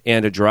drill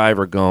and a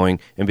driver going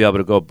and be able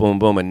to go boom,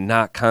 boom, and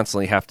not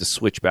constantly have to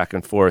switch back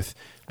and forth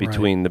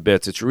between the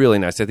bits. It's really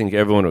nice. I think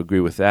everyone would agree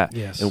with that.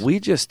 Yes. And we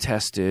just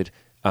tested,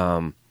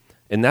 and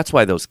that's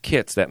why those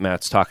kits that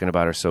Matt's talking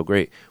about are so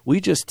great. We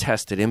just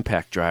tested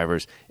impact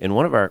drivers, and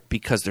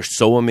because they're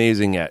so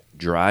amazing at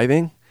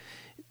driving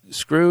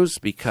screws,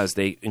 because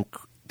they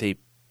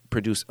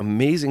produce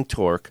amazing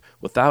torque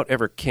without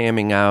ever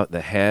camming out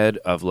the head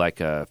of like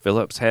a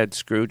Phillips head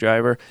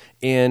screwdriver,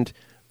 and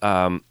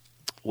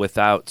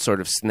without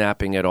sort of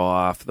snapping it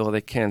off, though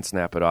they can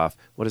snap it off.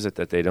 What is it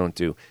that they don't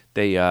do?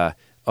 They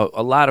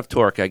a lot of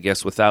torque, I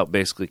guess, without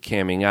basically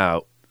camming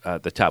out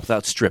the top,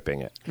 without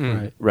stripping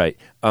it. Right.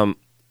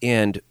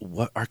 And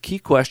what our key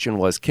question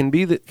was, can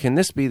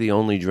this be the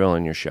only drill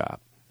in your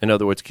shop? In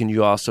other words, can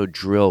you also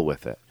drill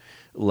with it,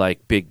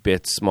 like big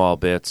bits, small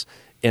bits?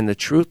 And the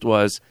truth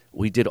was,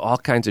 we did all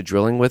kinds of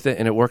drilling with it,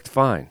 and it worked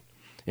fine.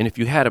 And if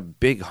you had a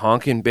big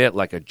honking bit,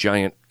 like a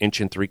giant 1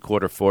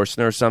 3/4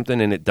 Forstner or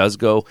something, and it does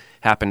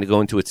happen to go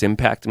into its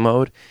impact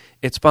mode,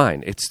 it's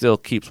fine. It still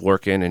keeps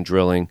working and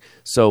drilling.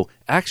 So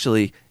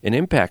actually, an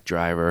impact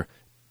driver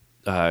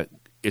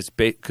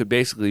could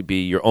basically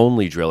be your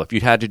only drill.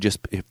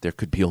 If there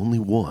could be only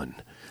one,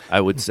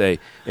 I would say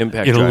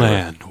impact driver. In a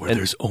land where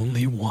there's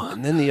only one.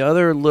 And then the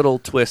other little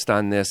twist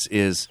on this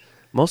is,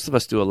 most of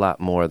us do a lot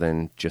more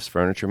than just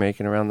furniture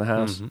making around the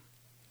house. Mm-hmm.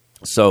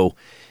 So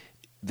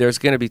there's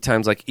going to be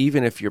times, like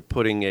even if you're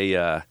putting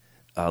a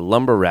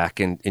lumber rack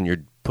and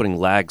you're putting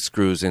lag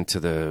screws into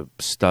the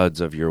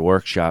studs of your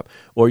workshop,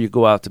 or you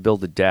go out to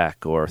build a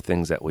deck, or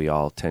things that we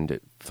all tend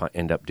to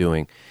end up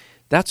doing,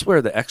 that's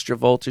where the extra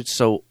voltage.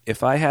 So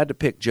if I had to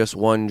pick just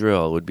one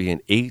drill, it would be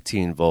an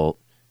 18-volt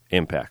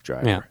impact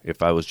driver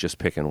if I was just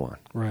picking one.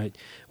 Right.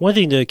 One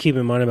thing to keep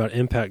in mind about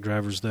impact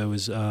drivers, though,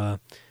 is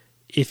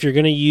if you're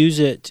going to use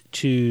it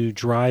to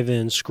drive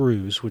in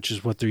screws, which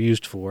is what they're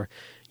used for,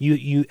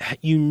 you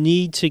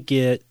need to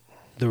get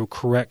the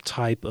correct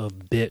type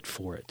of bit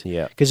for it.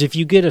 Yeah. Because if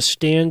you get a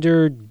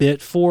standard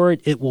bit for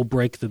it, it will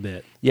break the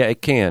bit. Yeah,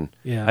 it can.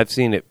 Yeah. I've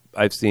seen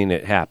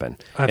it happen.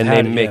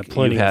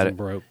 Plenty of them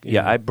broke.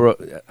 Yeah, I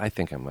broke. I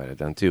think I might have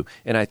done too.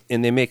 And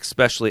they make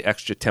specially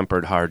extra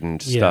tempered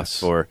hardened stuff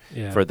to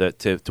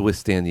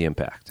withstand the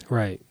impact.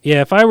 Right.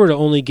 Yeah. If I were to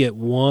only get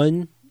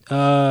one,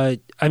 I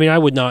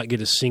would not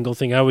get a single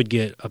thing. I would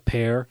get a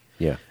pair.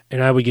 Yeah.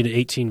 And I would get an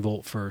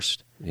 18-volt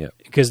first. Yeah.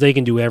 Because they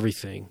can do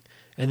everything.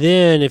 And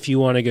then if you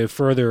want to go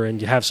further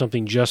and have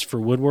something just for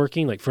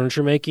woodworking, like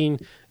furniture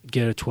making,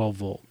 get a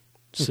 12-volt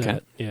set. Okay.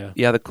 Yeah.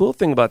 Yeah, the cool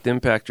thing about the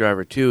impact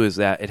driver, too, is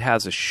that it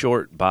has a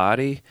short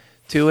body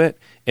to it,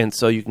 and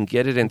so you can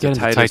get it into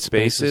tighter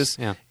spaces.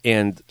 Yeah.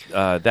 And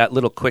that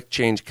little quick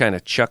change kind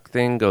of chuck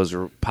thing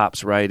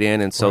pops right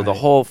in, and so the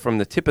hole from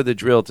the tip of the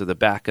drill to the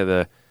back of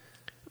the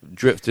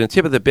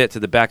tip of the bit to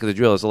the back of the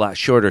drill is a lot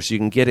shorter, so you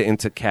can get it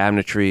into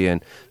cabinetry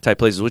and tight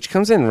places, which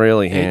comes in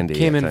really handy. It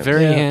came in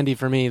very handy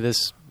for me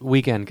this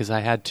weekend because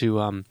I had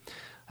to.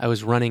 I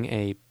was running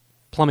a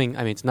plumbing.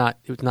 I mean, it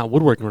was not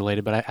woodworking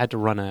related, but I had to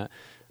run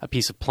a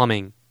piece of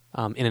plumbing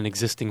in an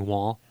existing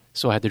wall.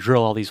 So I had to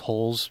drill all these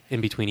holes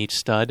in between each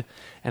stud,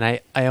 and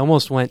I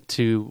almost went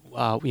to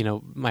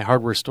my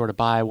hardware store to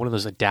buy one of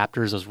those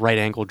adapters, those right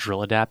angle drill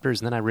adapters,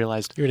 and then I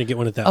realized you're going to get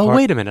one at that. Oh,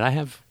 wait a minute! I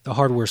have the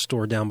hardware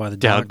store down by the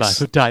docks.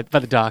 Down by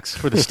the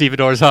docks where the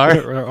stevedores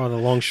are on the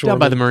longshore, down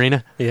by the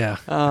marina. Yeah,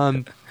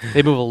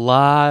 they move a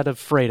lot of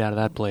freight out of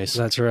that place.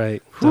 That's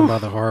right, down by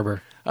the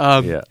harbor.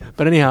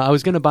 But anyhow, I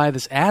was going to buy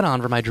this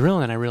add-on for my drill,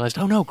 and I realized,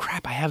 oh no,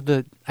 crap! I have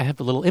the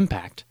little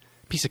impact.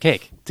 Piece of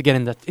cake to get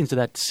into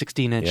that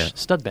 16-inch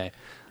stud bay.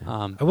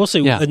 I will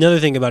say another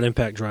thing about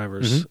impact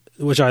drivers,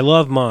 which I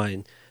love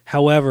mine.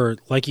 However,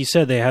 like you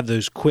said, they have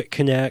those quick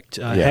connect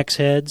hex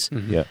heads.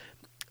 Mm-hmm. Yeah.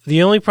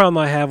 The only problem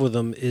I have with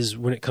them is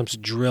when it comes to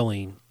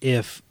drilling.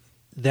 If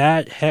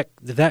that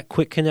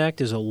quick connect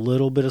is a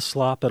little bit of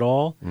slop at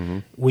all,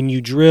 when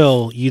you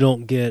drill, you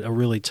don't get a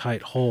really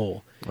tight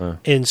hole.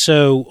 And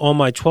so on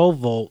my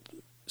 12-volt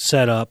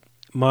setup,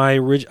 I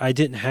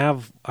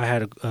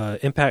had an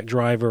impact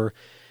driver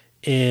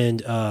and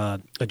a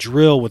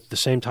drill with the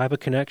same type of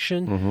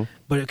connection,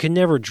 but it could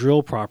never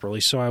drill properly.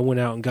 So I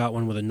went out and got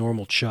one with a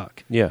normal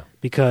chuck. Yeah,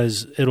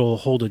 because it'll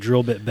hold a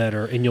drill bit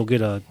better, and you'll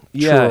get a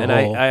and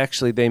hole. I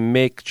actually they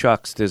make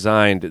chucks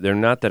designed. They're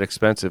not that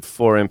expensive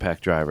for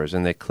impact drivers,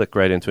 and they click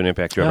right into an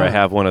impact driver. I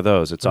have one of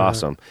those. It's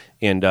awesome,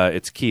 and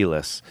it's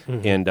keyless,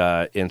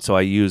 and so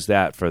I use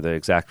that for the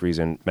exact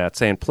reason Matt's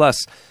saying.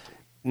 Plus,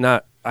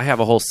 I have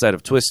a whole set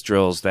of twist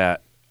drills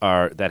that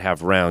that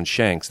have round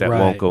shanks that Right.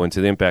 won't go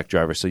into the impact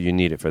driver, so you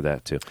need it for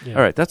that too. Yeah.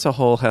 All right, that's a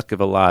whole heck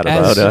of a lot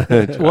As-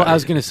 about. Well, I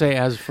was going to say,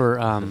 as for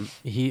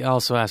he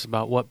also asked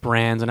about what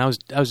brands, and I was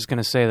just going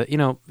to say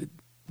that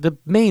the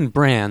main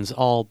brands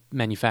all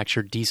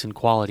manufacture decent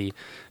quality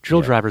drill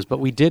drivers, but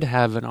we did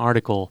have an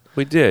article.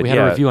 We did. We had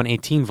yeah. a review on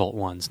 18-volt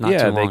ones. Not too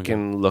long they ago.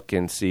 can look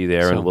and see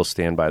there, So- and we'll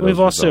stand by those. We've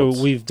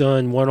results.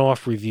 done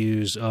one-off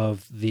reviews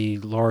of the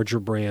larger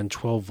brand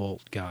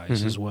 12-volt guys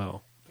Mm-hmm. as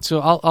well. So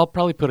I'll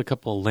probably put a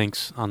couple of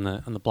links on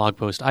the blog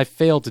post. I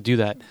failed to do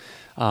that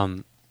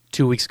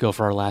 2 weeks ago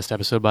for our last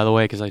episode, by the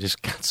way, because I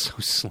just got so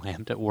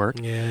slammed at work.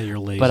 Yeah, you're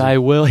lazy. But I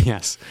will,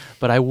 yes.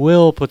 But I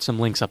will put some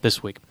links up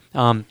this week.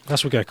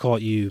 That's what I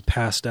caught you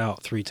passed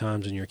out 3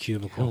 times in your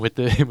cubicle. With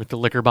the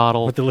liquor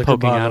bottle With the liquor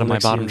poking bottle out of my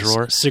next to bottom you,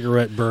 drawer.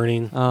 cigarette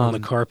burning on the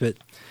carpet.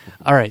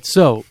 All right,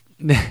 so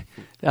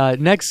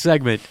next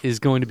segment is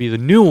going to be the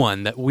new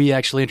one that we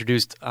actually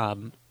introduced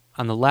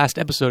on the last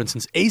episode. And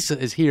since Asa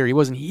is here, he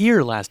wasn't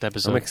here last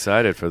episode. I'm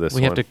excited for this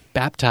We one. have to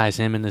baptize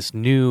him in this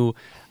new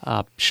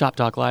Shop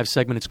Talk Live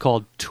segment. It's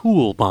called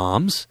Tool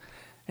Bombs.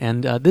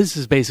 And this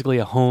is basically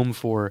a home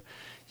for,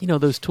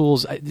 those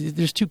tools.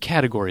 There's 2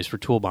 categories for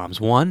tool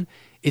bombs. One,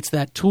 it's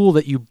that tool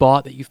that you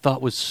bought that you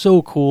thought was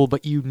so cool,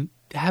 but you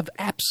have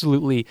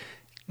absolutely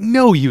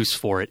no use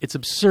for it. It's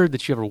absurd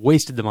that you ever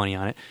wasted the money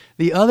on it.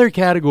 The other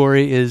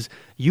category is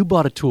you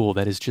bought a tool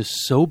that is just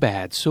so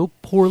bad, so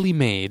poorly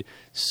made,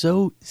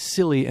 so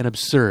silly and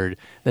absurd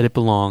that it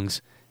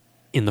belongs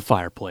in the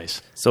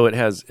fireplace. So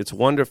it's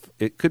wonderful.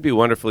 It could be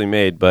wonderfully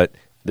made, but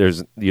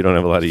you don't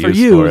have a lot of For use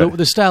you, for it.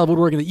 the style of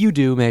woodworking that you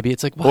do, maybe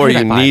it's like, why Or did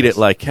I you buy need this? it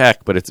like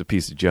heck, but it's a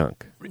piece of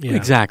junk. Yeah.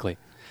 Exactly.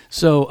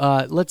 So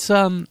let's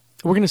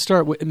we're going to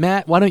start with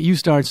Matt. Why don't you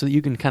start so that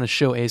you can kind of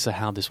show Asa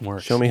how this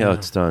works? Show me how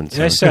it's done.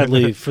 And I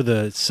sadly, for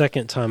the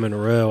second time in a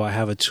row, I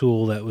have a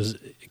tool that was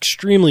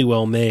extremely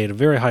well made, a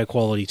very high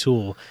quality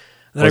tool.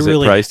 That Was I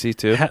really it pricey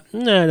too?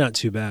 No, not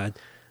too bad.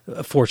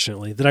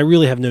 Fortunately, that I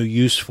really have no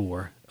use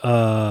for,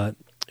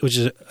 which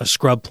is a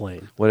scrub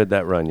plane. What did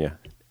that run you?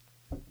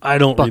 I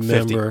don't $1.50.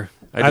 remember.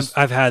 I just-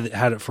 I've had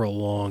it for a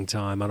long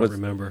time. I don't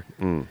remember.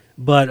 Mm.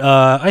 But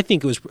I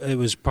think it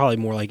was probably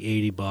more like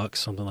 $80,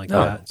 something like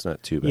No, that. it's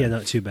not too bad. Yeah,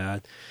 not too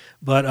bad.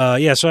 But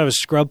so I have a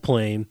scrub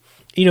plane.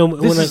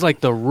 This is like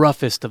the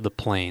roughest of the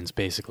planes,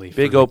 basically.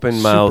 Big for open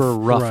super mouth,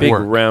 rough big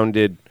work.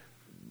 rounded.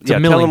 It's a Yeah,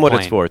 tell milling them what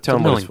plane. it's for. Tell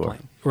It's a them what it's milling for.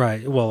 plane.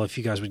 Right. Well, if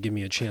you guys would give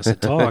me a chance to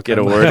talk, Get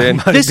a I word might- in.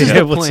 might This be is the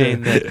able to-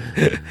 plane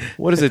that.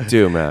 What does it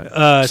do,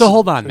 Matt? So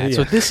hold on, Matt. yeah.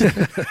 So this is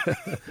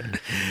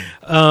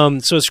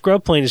So a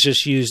scrub plane is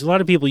just used. A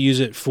lot of people use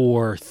it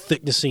for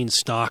thicknessing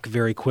stock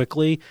very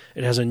quickly.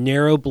 It has a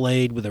narrow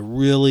blade with a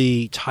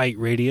really tight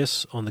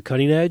radius on the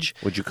cutting edge.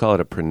 Would you call it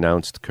a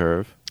pronounced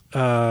curve?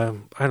 I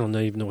don't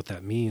even know what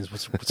that means.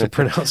 What's a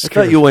pronounced I curve?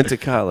 thought you went to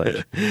college.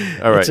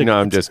 All right, It's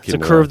I'm just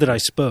kidding. It's a curve that I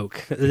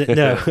spoke.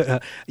 No,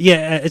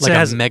 yeah, it like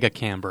has a mega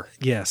camber.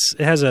 yes,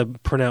 it has a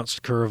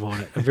pronounced curve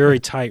on it, a very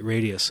tight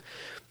radius,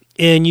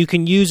 and you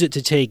can use it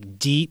to take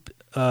deep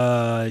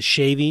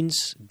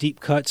shavings, deep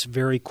cuts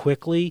very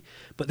quickly,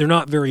 but they're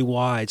not very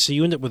wide. So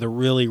you end up with a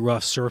really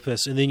rough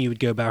surface, and then you would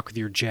go back with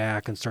your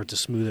jack and start to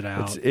smooth it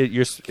out.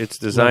 It's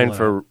designed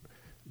for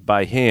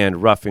by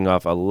hand roughing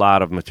off a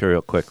lot of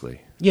material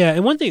quickly. Yeah,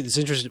 and one thing that's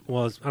interesting,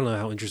 well, I don't know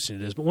how interesting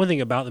it is, but one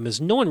thing about them is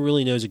no one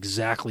really knows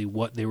exactly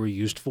what they were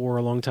used for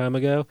a long time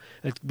ago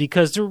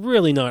because they're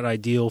really not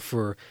ideal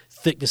for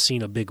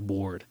thicknessing a big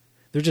board.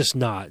 They're just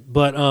not.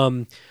 But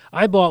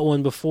I bought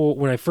one before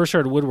when I first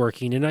started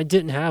woodworking, and I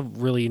didn't have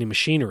really any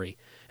machinery.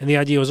 And the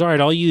idea was, all right,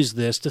 I'll use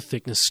this to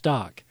thickness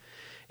stock.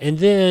 And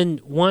then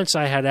once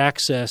I had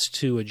access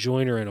to a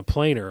joiner and a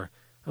planer,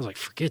 I was like,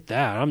 forget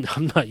that.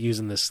 I'm not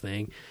using this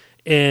thing.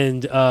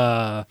 And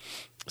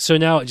so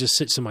now it just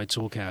sits in my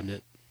tool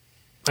cabinet.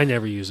 I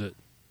never use it.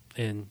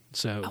 And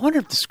so I wonder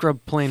if the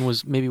scrub plane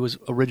was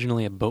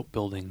originally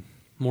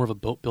more of a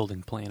boat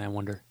building plane. I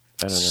wonder.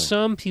 I don't know.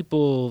 some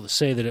people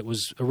say that it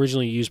was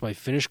originally used by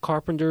Finnish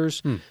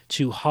carpenters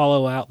to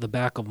hollow out the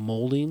back of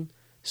molding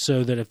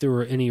so that if there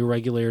were any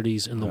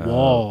irregularities in the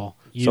wall,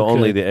 you So could...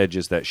 only the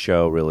edges that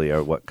show really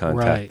are what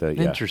contact. Right.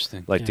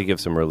 Interesting. Like to Yeah. give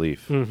some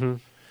relief. Mm-hmm.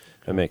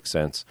 That makes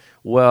sense.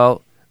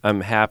 Well,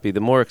 I'm happy.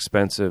 The more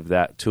expensive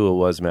that tool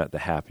was, Matt, the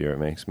happier it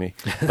makes me.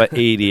 But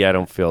 80, I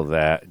don't feel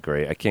that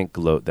great. I can't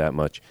gloat that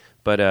much.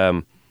 But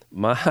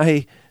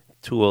my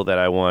tool that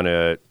I want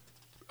to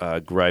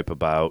gripe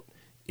about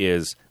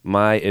is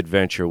my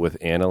adventure with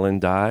aniline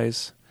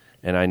dyes.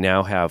 And I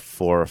now have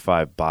 4 or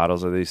 5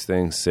 bottles of these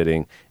things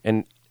sitting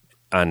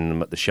on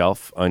the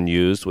shelf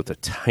unused with the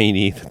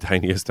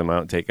tiniest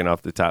amount taken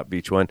off the top of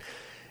each one.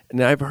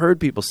 And I've heard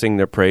people sing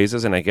their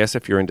praises, and I guess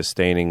if you're into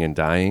staining and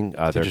dyeing,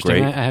 they're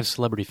Interesting. great. I have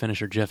celebrity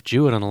finisher Jeff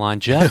Jewett on the line.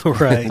 Jeff,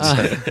 Right.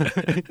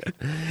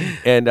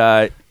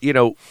 And,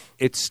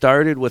 it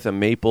started with a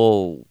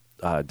maple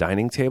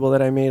dining table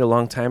that I made a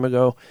long time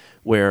ago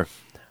where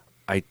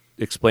I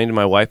explained to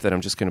my wife that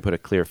I'm just going to put a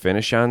clear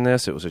finish on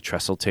this. It was a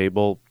trestle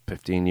table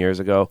 15 years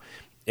ago.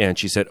 And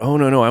she said, "Oh,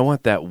 no, I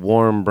want that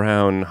warm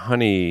brown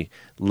honey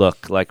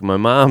look like my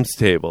mom's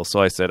table." So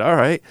I said, "All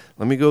right,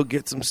 let me go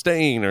get some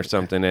stain or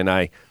something." And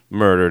I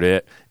murdered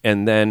it.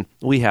 And then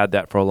we had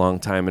that for a long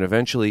time. And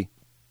eventually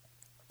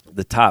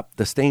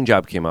the stain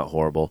job came out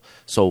horrible.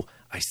 So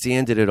I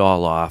sanded it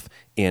all off.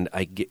 And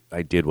I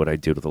did what I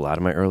did with a lot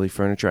of my early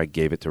furniture. I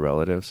gave it to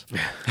relatives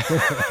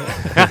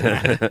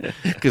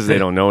because they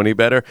don't know any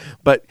better.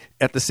 But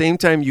at the same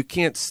time, you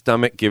can't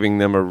stomach giving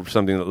them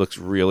something that looks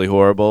really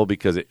horrible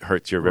because it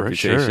hurts your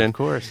reputation. Sure, of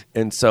course.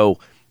 And so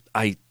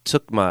I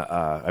took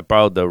I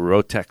borrowed the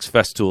Rotex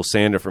Festool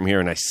sander from here,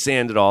 and I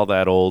sanded all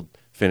that old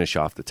finish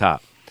off the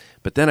top.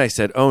 But then I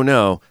said, "Oh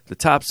no, the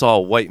top's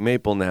all white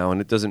maple now,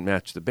 and it doesn't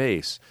match the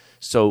base.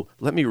 So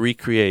let me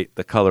recreate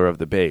the color of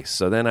the base."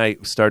 So then I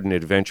started an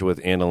adventure with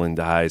aniline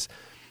dyes,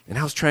 and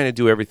I was trying to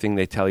do everything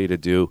they tell you to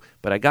do,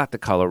 but I got the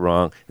color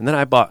wrong. And then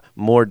I bought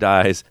more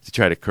dyes to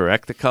try to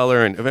correct the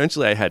color, and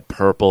eventually I had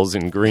purples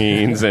and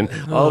greens and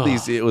all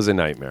these. It was a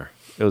nightmare.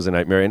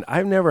 And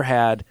I've never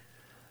had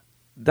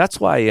 – that's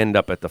why I end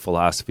up at the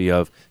philosophy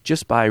of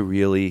just buy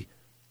really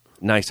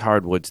nice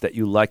hardwoods that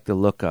you like the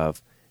look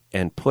of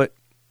and put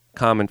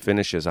common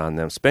finishes on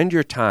them. Spend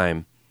your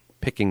time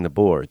picking the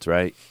boards,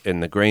 right,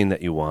 and the grain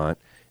that you want,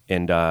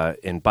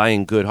 and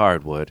buying good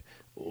hardwood,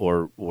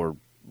 or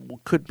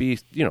could be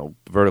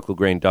vertical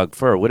grain Doug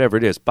fir, whatever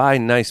it is. Buy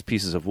nice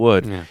pieces of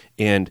wood,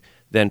 and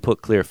then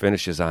put clear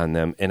finishes on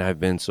them. And I've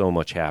been so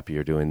much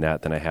happier doing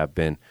that than I have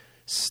been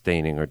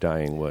staining or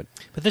dyeing wood.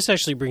 But this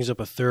actually brings up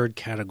a third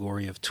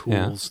category of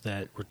tools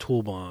that were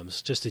tool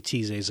bombs, just to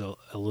tease Ace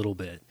a little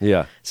bit.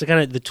 Yeah. So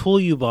kind of the tool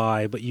you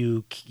buy, but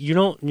you're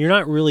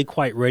not really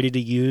quite ready to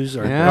use,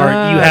 or you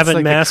haven't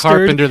like mastered. The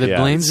carpenter that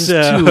blames his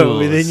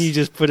tools. Then you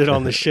just put it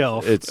on the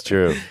shelf. It's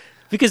true.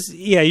 Because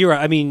you're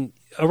right. I mean,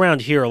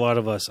 around here, a lot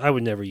of us, I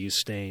would never use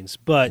stains,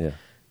 but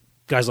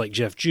guys like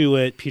Jeff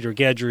Jewett, Peter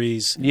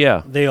Gedries,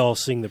 they all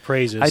sing the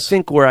praises. I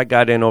think where I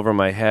got in over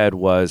my head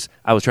was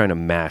I was trying to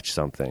match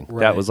something.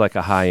 Right. That was like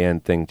a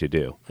high-end thing to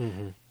do.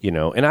 Mm-hmm.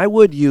 And I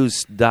would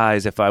use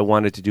dyes if I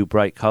wanted to do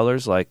bright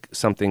colors, like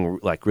something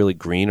like really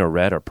green or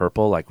red or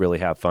purple, like really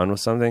have fun with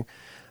something.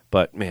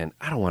 But, man,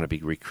 I don't want to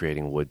be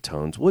recreating wood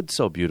tones. Wood's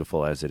so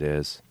beautiful as it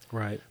is.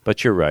 Right.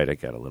 But you're right. I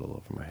got a little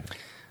over my head.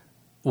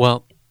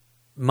 Well,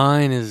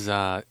 mine is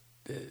the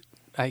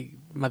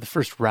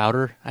first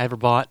router I ever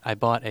bought. I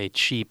bought a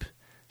cheap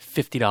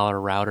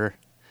 $50 router.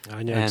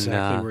 I know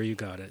exactly where you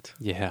got it.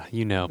 Yeah,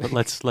 but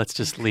let's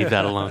just leave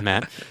that alone,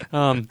 Matt.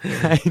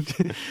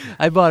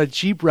 I bought a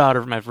cheap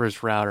router for my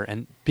first router,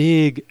 and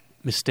big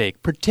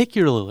mistake,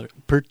 particularly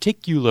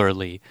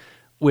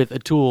with a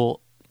tool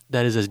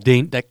that is as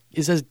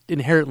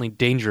inherently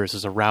dangerous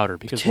as a router.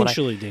 Because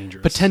Potentially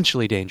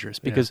dangerous.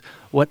 Because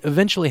what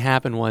eventually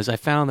happened was I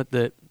found that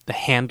the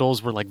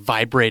handles were like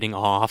vibrating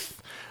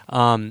off.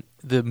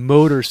 The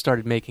motor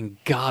started making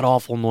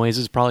god-awful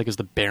noises, probably because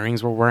the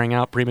bearings were wearing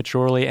out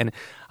prematurely, and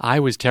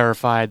I was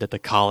terrified that the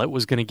collet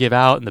was going to give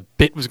out and the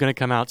bit was going to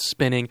come out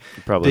spinning.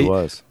 It probably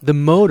was. The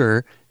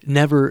motor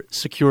never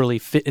securely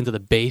fit into the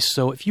base,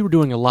 so if you were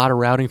doing a lot of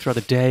routing throughout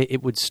the day,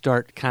 it would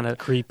start kind of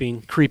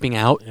creeping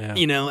out,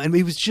 and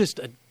it was just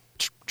a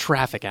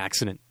traffic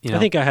accident. I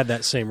think I had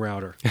that same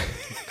router.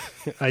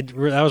 That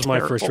was my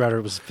first router.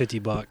 It was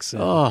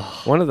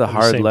 $50. One of the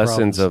hard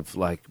lessons of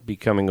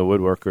becoming a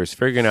woodworker is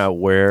figuring out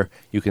where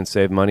you can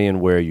save money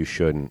and where you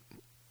shouldn't.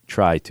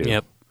 Try to.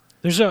 Yep.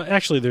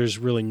 There's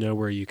really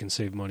nowhere you can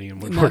save money in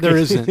woodworking. No, there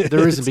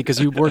isn't because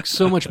you work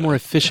so much more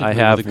efficiently. I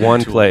have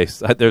one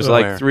place. There's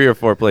like 3 or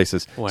 4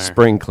 places. Where?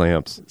 Spring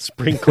clamps.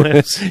 Spring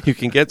clamps. You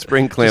can get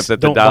spring clamps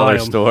at the dollar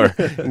store.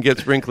 You can get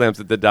spring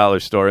clamps at the dollar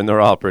store, and they're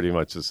all pretty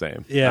much the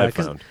same. Yeah, I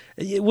found.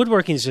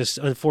 Woodworking is just,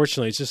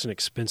 unfortunately, it's just an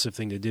expensive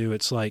thing to do.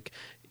 It's like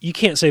you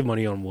can't save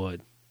money on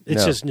wood.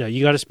 It's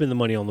you got to spend the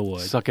money on the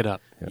wood. Suck it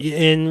up. Yeah.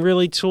 And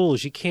really,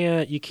 tools you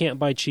can't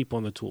buy cheap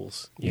on the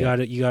tools. You got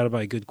to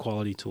buy good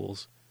quality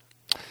tools.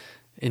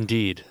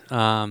 Indeed.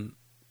 That's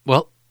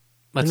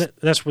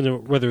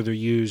whether they're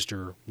used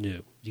or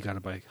new. You got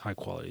to buy high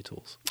quality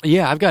tools.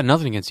 Yeah, I've got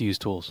nothing against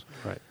used tools.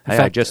 Right. Hey,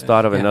 I just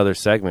thought of another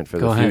segment for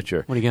the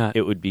future. What do you got?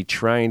 It would be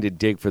trying to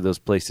dig for those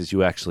places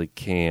you actually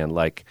can,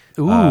 like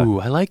I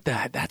like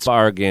that. That's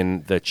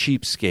bargain, the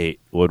cheapskate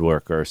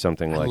woodworker or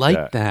something like that. I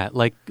like that.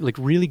 Like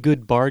really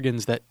good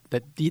bargains that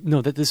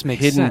this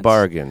makes hidden sense.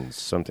 bargains,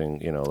 something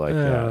like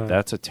that.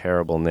 That's a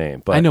terrible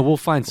name. But I know we'll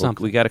find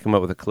something. We got to come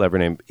up with a clever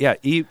name. Yeah,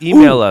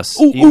 email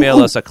us. Email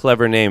us a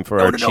clever name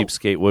for our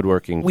cheapskate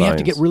woodworking. We have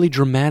to get really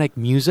dramatic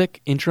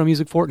intro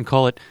music for it, and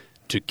call it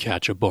 "To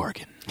Catch a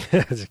Bargain."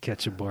 To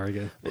catch a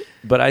bargain.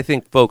 But I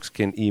think folks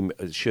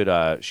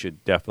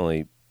should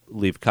definitely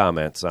leave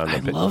comments on the I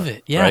love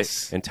it.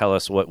 Yes, right? And tell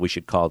us what we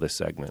should call this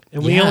segment.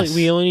 And we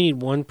only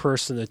need one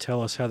person to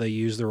tell us how they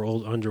use their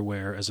old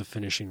underwear as a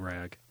finishing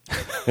rag.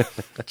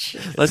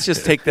 Let's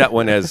just take that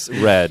one as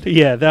read.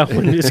 Yeah, that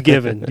one is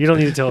given. You don't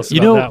need to tell us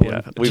about that one.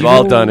 Yeah, we've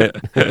all done it.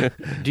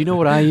 Do you know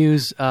what I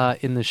use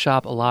in the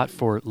shop a lot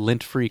for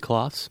lint-free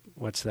cloths?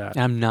 What's that?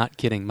 I'm not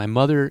kidding. My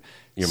mother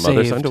Your saved,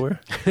 mother's underwear?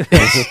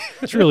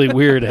 It's really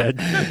weird, Ed.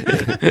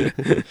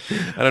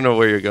 I don't know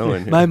where you're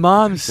going. My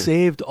mom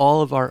saved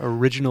all of our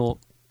original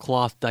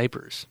cloth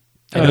diapers.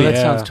 I know that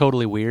sounds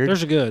totally weird.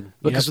 Those are good.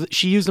 Because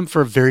she used them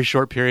for a very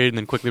short period and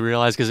then quickly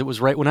realized, because it was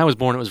right when I was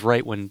born, it was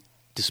right when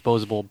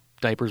disposable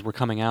diapers were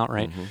coming out,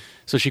 right? Mm-hmm.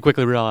 So she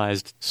quickly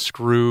realized,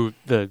 screw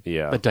the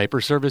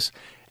diaper service.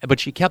 But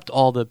she kept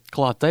all the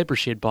cloth diapers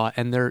she had bought,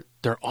 and they're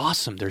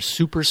awesome. They're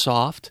super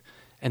soft,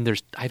 and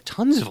I have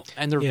tons of them,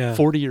 and they're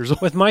 40 years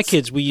old. With my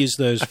kids, we use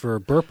those for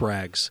burp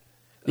rags.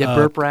 Yeah,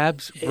 burp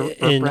rags.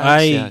 And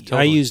rags.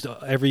 I used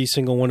every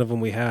single one of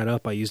them we had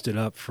up. I used it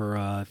up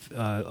for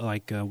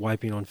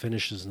wiping on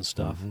finishes and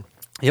stuff. Mm-hmm.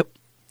 Yep.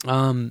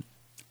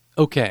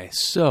 Okay,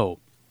 so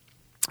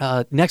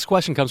next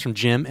question comes from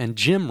Jim, and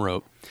Jim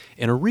wrote,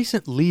 in a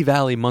recent Lee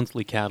Valley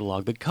monthly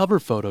catalog, the cover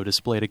photo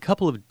displayed a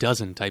couple of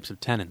dozen types of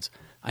tenons.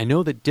 I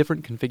know that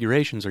different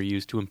configurations are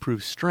used to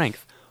improve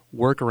strength,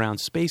 work around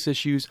space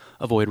issues,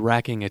 avoid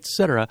racking,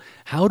 etc.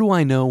 How do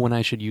I know when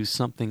I should use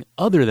something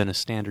other than a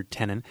standard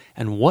tenon,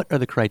 and what are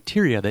the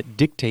criteria that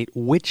dictate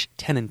which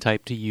tenon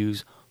type to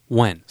use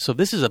when? So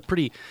this is a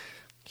pretty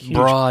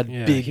broad,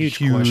 big,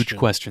 huge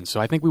question. So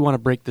I think we want to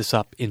break this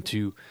up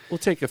into... We'll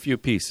take a few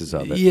pieces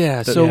of it.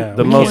 Yeah.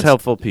 The most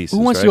helpful pieces,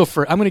 Who wants to go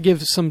first? I'm going to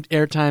give some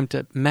airtime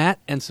to Matt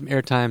and some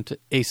airtime to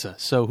Asa.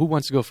 So who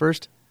wants to go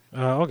first?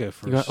 I'll go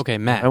first. Okay,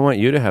 Matt. I want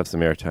you to have some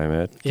airtime,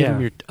 Ed. Give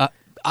him your...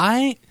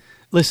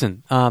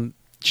 Listen,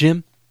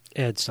 Jim.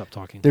 Ed, stop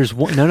talking. There's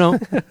one... No.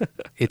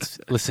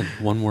 Listen,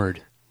 one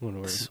word. One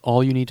word. This is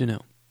all you need to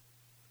know.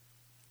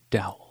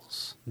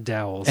 Dowels.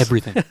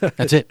 Everything.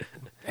 That's it.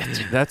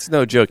 That's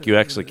no joke. You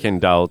actually can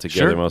dowel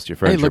together most of your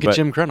furniture. Hey, look at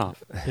Jim Krenoff.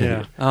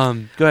 Yeah.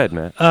 Go ahead,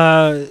 Matt.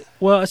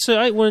 Well,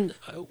 so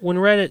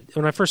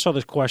when I first saw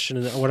this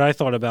question, what I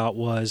thought about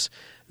was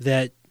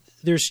that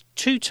there's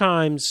two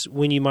times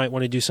when you might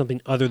want to do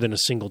something other than a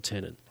single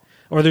tenon.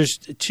 Or there's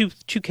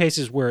two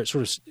cases where it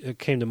sort of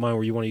came to mind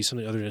where you want to use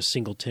something other than a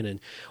single tenon.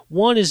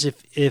 One is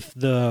if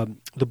the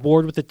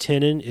board with the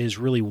tenon is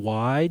really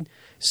wide,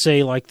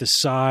 say like the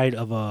side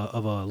of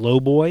a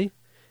lowboy,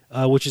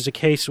 which is a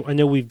case I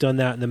know we've done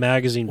that in the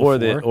magazine before.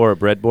 Or a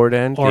breadboard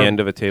end, the end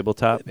of a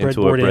tabletop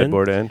into a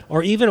breadboard end.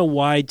 Or even a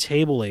wide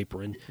table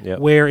apron,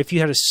 where if you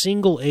had a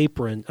single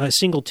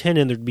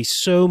tenon, there'd be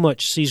so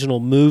much seasonal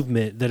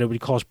movement that it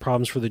would cause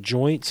problems for the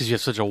joints. Because you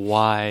have such a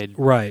wide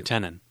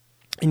tenon.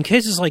 In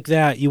cases like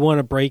that, you want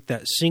to break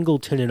that single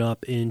tenon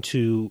up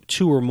into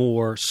two or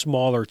more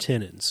smaller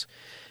tenons.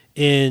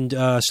 And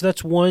so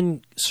that's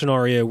one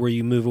scenario where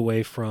you move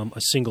away from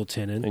a single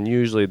tenon. And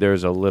usually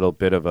there's a little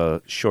bit of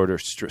a shorter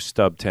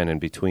stub tenon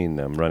between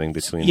them, running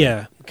between them.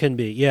 Yeah, can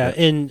be. Yeah,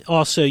 and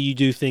also you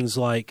do things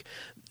like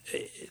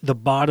the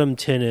bottom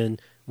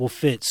tenon will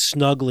fit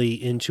snugly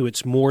into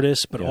its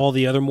mortise, but all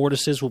the other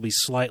mortises will be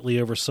slightly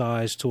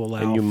oversized to allow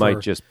for And you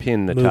might just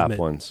pin the movement. top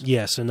ones.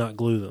 Yes, and not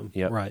glue them.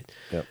 Yep. Right.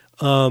 Yep.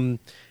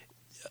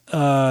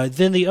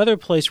 Then the other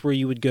place where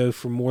you would go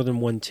for more than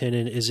one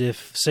tenon is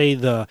if, say,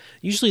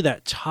 usually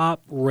that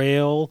top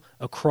rail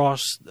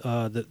across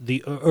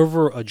the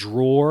over a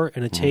drawer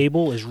and a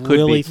table is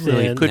really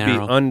thin. Could be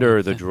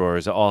under the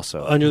drawers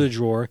also. Under the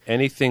drawer.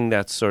 Anything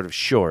that's sort of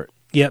short.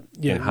 Yep.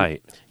 In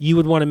height. You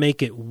would want to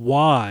make it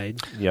wide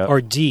or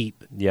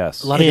deep.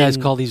 Yes. A lot of guys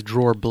call these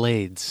drawer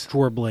blades.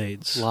 Drawer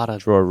blades. A lot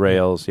of drawer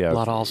rails. Yeah. A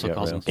lot also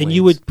calls them blades. And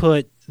you would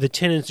put the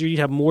tenons, you'd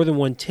have more than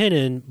one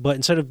tenon, but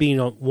instead of being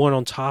one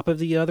on top of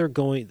the other,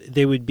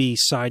 they would be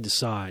side to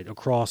side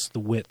across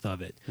the width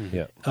of it. Mm-hmm.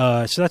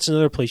 Yeah. So that's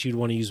another place you'd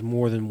want to use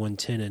more than one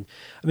tenon.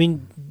 I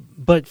mean,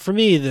 but for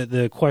me,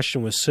 the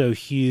question was so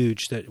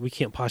huge that we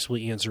can't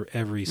possibly answer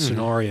every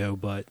scenario.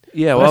 But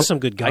that's some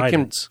good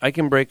guidance. I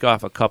can break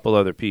off a couple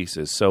other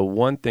pieces. So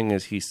one thing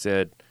is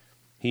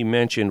he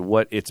mentioned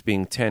what it's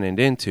being tenoned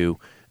into.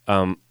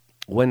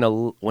 When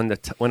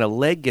a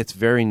leg gets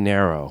very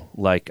narrow,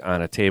 like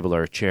on a table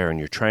or a chair, and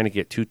you're trying to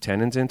get two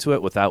tenons into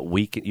it without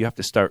you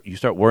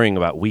start worrying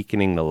about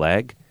weakening the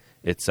leg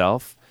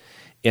itself.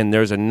 And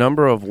there's a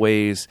number of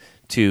ways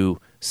to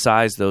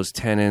size those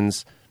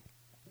tenons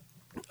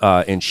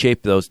and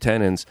shape those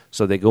tenons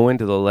so they go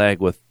into the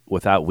leg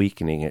without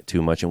weakening it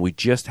too much. And we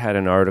just had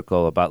an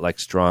article about like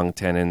strong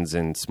tenons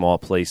in small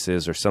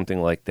places or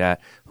something like that.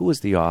 Who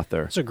was the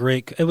author?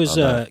 It was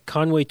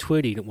Conway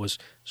Twitty. It was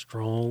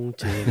strong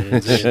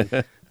tenons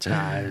in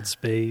tight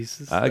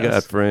spaces. I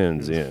got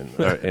friends in.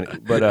 But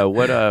that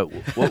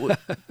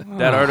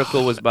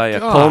article was by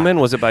Coleman?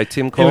 Was it by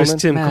Tim Coleman? It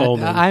was Tim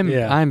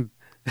Coleman.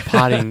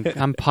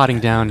 I'm potting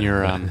down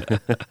your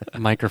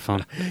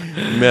microphone.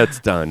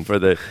 Matt's done for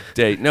the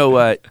day. No,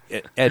 Ed,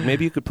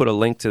 maybe you could put a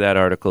link to that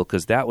article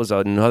because that was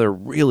another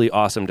really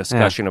awesome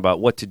discussion about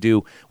what to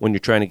do when you're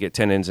trying to get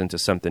tenons into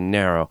something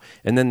narrow.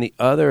 And then the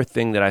other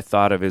thing that I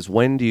thought of is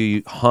when do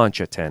you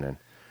haunch a tenon?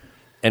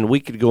 And we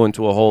could go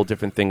into a whole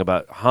different thing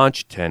about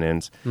haunch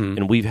tenons,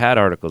 and we've had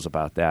articles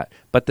about that.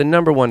 But the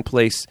number one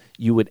place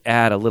you would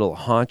add a little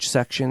haunch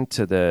section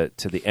to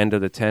the end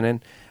of the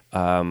tenon,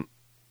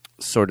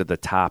 sort of the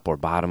top or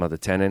bottom of the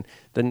tenon,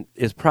 then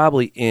is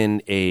probably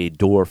in a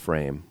door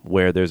frame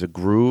where there's a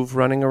groove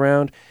running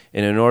around,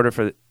 and in order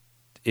for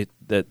it,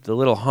 the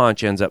little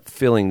haunch ends up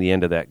filling the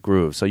end of that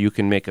groove, so you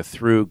can make a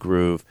through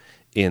groove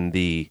in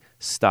the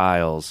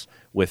styles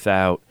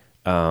without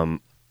having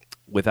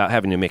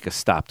to make a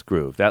stopped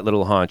groove. That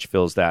little haunch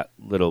fills that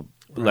little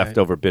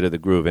leftover bit of the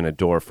groove in a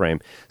door frame.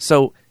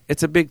 So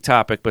it's a big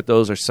topic, but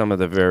those are some of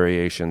the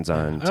variations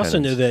on tenons. I also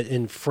know that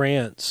in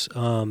France,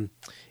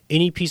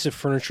 any piece of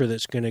furniture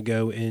that's going to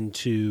go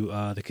into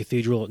the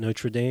cathedral at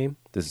Notre Dame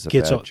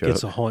gets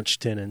a haunch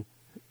tenon.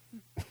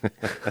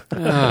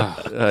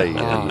 Matt.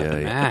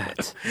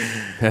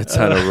 That's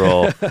on a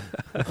roll.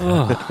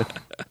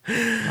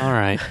 All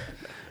right.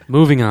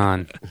 Moving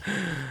on.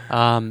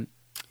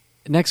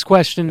 Next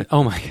question.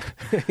 Oh, my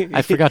God.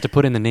 I forgot to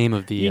put in the name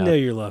of the... You know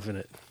you're loving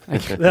it.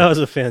 That was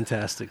a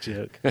fantastic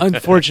joke.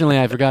 Unfortunately,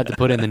 I forgot to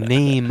put in the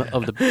name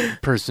of the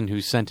person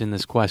who sent in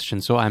this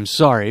question, so I'm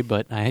sorry,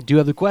 but I do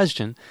have the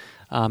question.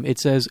 It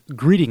says,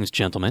 "Greetings,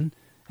 gentlemen,"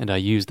 and I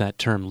use that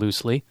term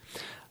loosely.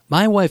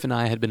 "My wife and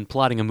I had been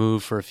plotting a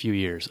move for a few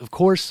years. Of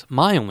course,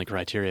 my only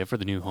criteria for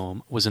the new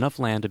home was enough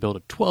land to build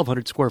a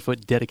 1,200 square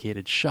foot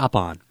dedicated shop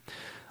on.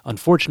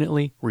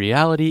 Unfortunately,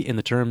 reality in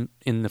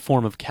the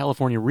form of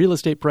California real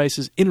estate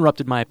prices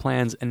interrupted my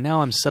plans, and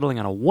now I'm settling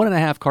on a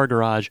 1.5 car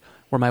garage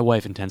where my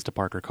wife intends to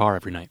park her car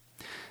every night.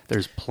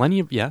 There's plenty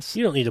of... Yes?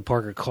 You don't need to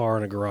park a car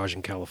in a garage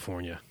in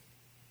California.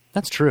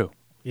 That's true.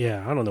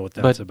 Yeah, I don't know what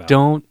that's about. But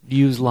don't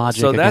use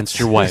logic against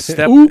your wife.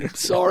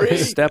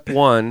 Step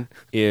one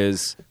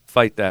is...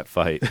 fight that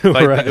fight.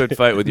 Fight the good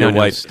fight with your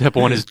wife. Step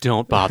one is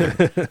don't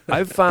bother.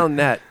 I've found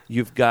that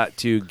you've got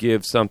to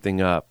give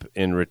something up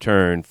in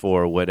return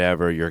for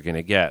whatever you're going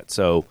to get.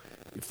 So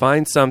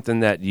find something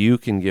that you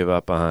can give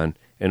up on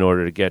in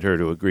order to get her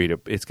to agree to.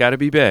 It's got to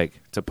be big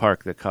to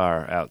park the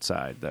car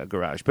outside the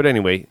garage. But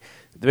anyway,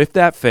 if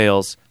that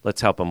fails,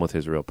 let's help him with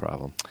his real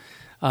problem.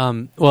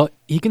 Well,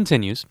 he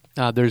continues,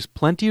 "There's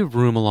plenty of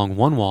room along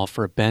one wall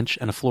for a bench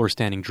and a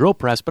floor-standing drill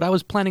press, but I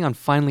was planning on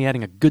finally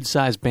adding a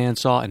good-sized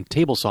bandsaw and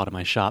table saw to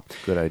my shop.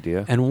 Good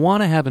idea. And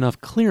want to have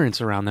enough clearance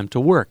around them to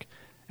work.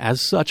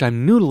 As such,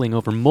 I'm noodling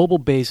over mobile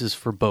bases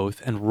for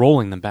both and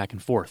rolling them back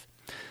and forth.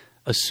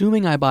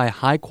 Assuming I buy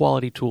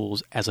high-quality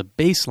tools as a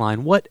baseline,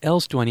 what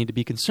else do I need to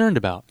be concerned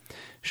about?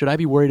 Should I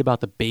be worried about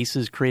the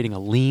bases creating a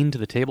lean to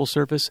the table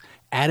surface,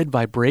 added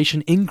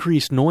vibration,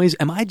 increased noise?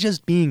 Am I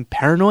just being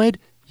paranoid?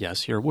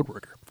 Yes, you're a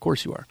woodworker. Of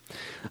course you are.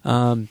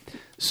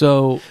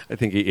 So I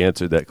think he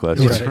answered that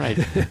question. That's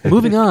right.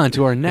 Moving on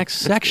to our next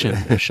section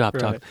of Shop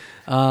Talk.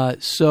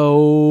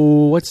 So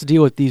what's the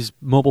deal with these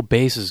mobile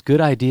bases?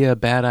 Good idea,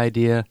 bad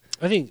idea?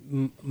 I think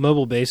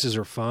mobile bases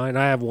are fine.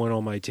 I have one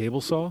on my table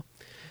saw.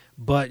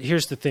 But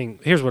here's the thing.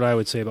 Here's what I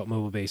would say about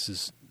mobile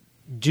bases.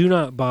 Do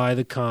not buy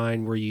the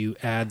kind where you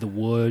add the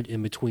wood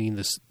in between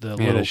the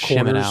little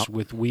corners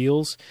with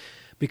wheels,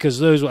 because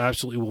those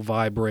will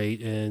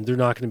vibrate and they're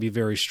not going to be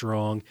very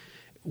strong.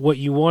 What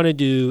you want to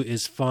do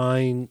is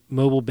find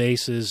mobile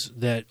bases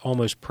that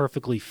almost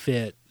perfectly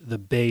fit the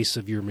base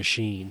of your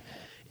machine.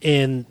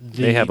 And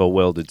they have a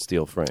welded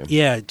steel frame.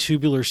 Yeah,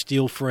 tubular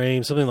steel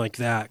frame, something like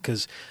that.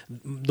 Because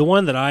the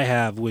one that I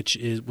have, which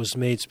was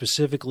made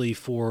specifically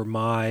for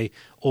my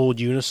old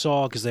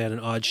Unisaw, because they had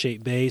an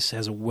odd-shaped base,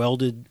 has a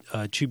welded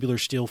tubular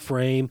steel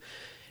frame.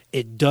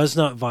 It does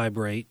not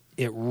vibrate.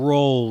 It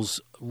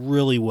rolls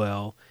really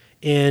well.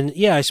 And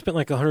yeah, I spent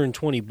like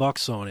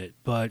 $120 on it,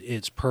 but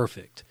it's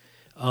perfect.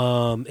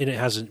 And it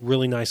has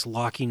really nice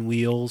locking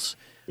wheels.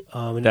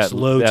 And it's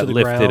low to the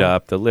ground. That lift it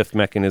up. The lift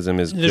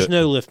mechanism is There's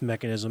no lift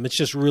mechanism. It's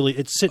just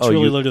it sits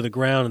really low to the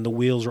ground, and the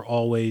wheels are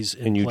always in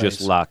place. And you just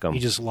lock them. You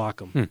just lock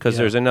them. Because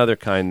there's another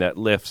kind that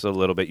lifts a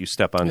little bit. You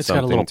step on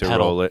something to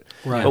pedal. roll it.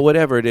 Right. But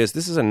whatever it is,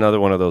 this is another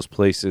one of those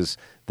places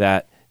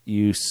that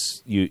you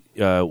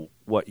get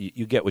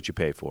what you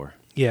pay for.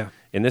 Yeah.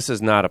 And this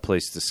is not a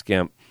place to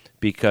skimp,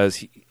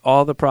 because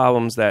all the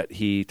problems that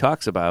he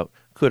talks about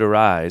could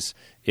arise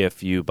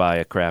if you buy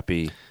a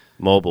crappy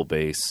mobile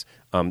base.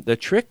 The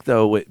trick,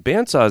 though, with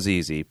bandsaw is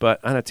easy,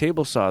 but on a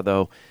table saw,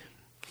 though,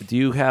 do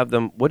you have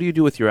them? What do you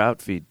do with your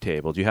outfeed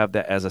table? Do you have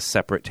that as a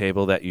separate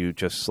table that you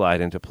just slide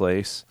into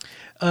place?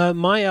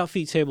 My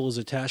outfeed table is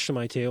attached to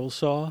my table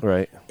saw,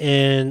 right?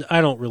 And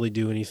I don't really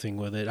do anything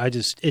with it.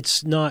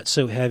 It's not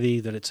so heavy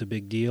that it's a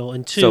big deal.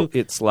 And two, so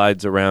it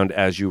slides around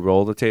as you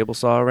roll the table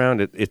saw around.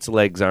 Its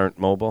legs aren't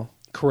mobile.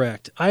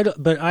 Correct.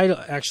 But I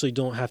actually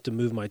don't have to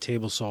move my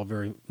table saw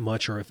very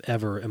much, or if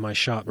ever, in my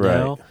shop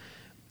now.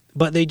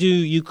 But they do.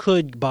 You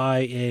could buy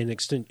an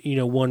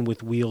one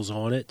with wheels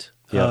on it,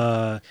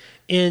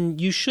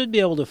 and you should be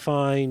able to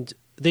find.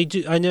 They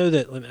do. I know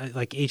that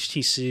like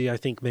HTC, I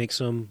think, makes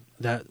them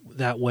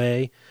that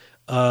way.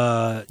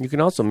 You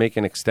can also make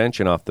an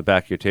extension off the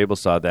back of your table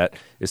saw that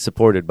is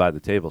supported by the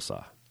table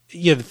saw.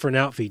 Yeah, for an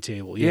outfeed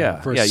table.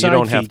 Yeah, for a you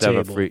don't have to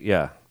have a free.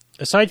 Yeah.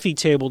 A side feed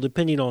table,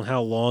 depending on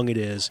how long it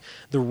is,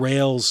 the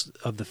rails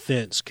of the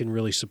fence can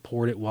really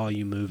support it while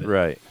you move it.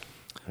 Right.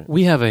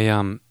 We have a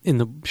in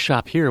the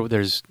shop here.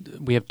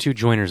 We have 2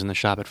 joiners in the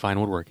shop at Fine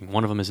Woodworking.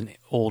 One of them is an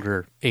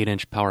older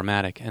 8-inch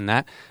Powermatic, and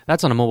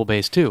that's on a mobile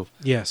base too.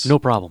 Yes, no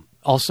problem.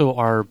 Also,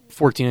 our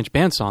 14-inch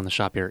bandsaw in the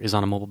shop here is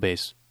on a mobile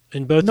base.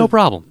 And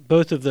problem.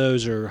 Both of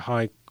those are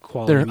high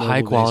quality. They're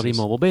high quality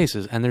mobile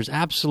bases, and there's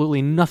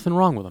absolutely nothing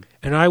wrong with them.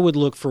 And I would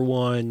look for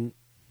one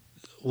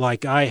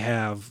like I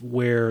have,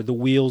 where the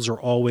wheels are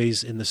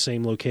always in the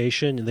same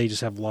location, and they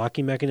just have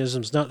locking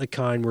mechanisms. Not the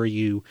kind where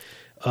you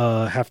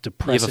have to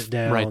press it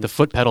down. Right, the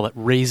foot pedal that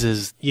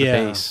raises the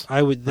base.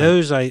 I would.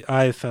 Those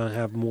I found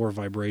have more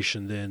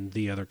vibration than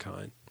the other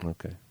kind.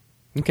 Okay.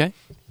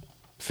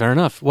 Fair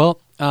enough.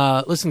 Well,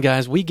 listen,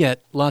 guys, we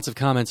get lots of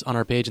comments on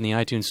our page in the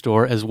iTunes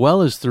store, as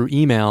well as through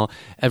email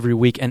every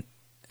week. And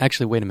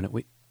actually, wait a minute.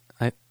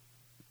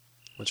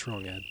 What's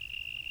wrong, Ed?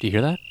 Do you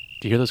hear that?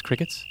 Do you hear those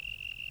crickets?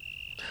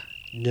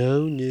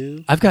 No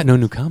new. I've got no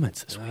new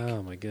comments this week.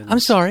 Oh my goodness. I'm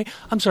sorry.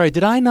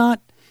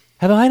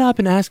 Have I not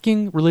been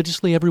asking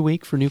religiously every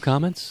week for new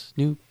comments?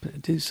 It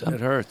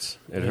hurts.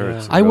 It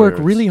hurts. I work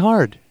really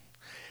hard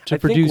to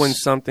produce think when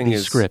something these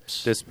is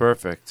scripts. this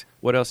perfect,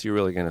 what else are you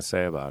really going to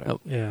say about it?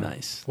 Oh, yeah.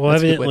 Nice. Well,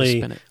 That's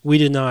evidently, we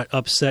did not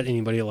upset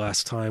anybody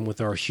last time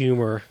with our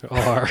humor.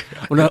 Or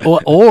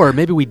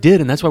maybe we did,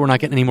 and that's why we're not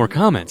getting any more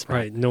comments.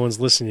 Right. No one's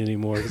listening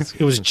anymore.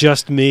 It was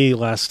just me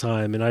last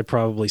time, and I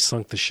probably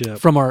sunk the ship.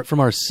 From our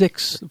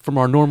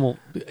normal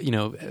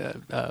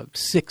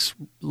 6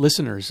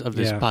 listeners of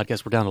this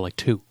podcast, we're down to like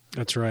 2.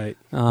 That's right.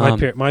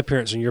 My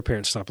parents and your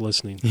parents stopped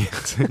listening.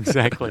 Yes,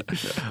 exactly.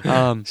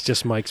 It's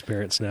just Mike's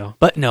parents now.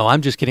 But no,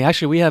 I'm just kidding.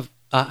 Actually, we have.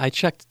 I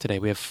checked today.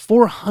 We have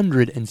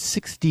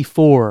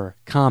 464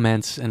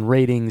 comments and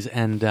ratings,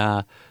 and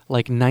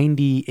like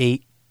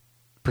 98%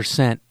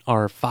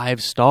 are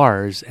 5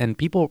 stars. And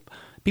people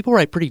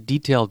write pretty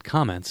detailed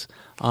comments.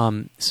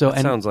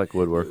 Sounds like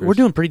woodworkers. We're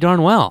doing pretty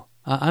darn well.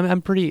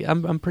 I'm pretty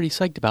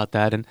psyched about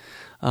that. And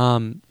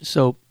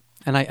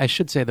I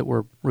should say that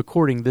we're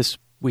recording this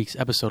week's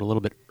episode a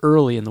little bit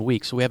early in the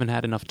week, so we haven't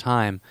had enough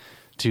time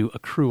to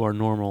accrue our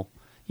normal,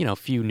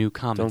 few new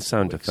comments. Don't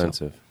sound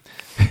defensive.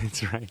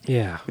 That's right.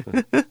 Yeah.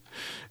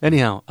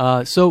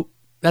 Anyhow, so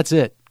that's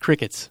it.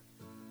 Crickets.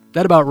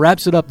 That about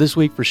wraps it up this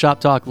week for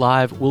Shop Talk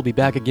Live. We'll be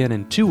back again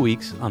in 2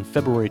 weeks on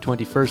February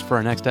 21st for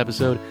our next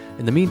episode.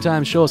 In the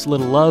meantime, show us a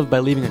little love by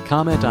leaving a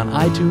comment on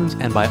iTunes,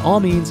 and by all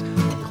means,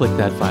 click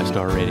that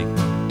 5-star rating.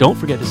 Don't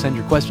forget to send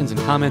your questions and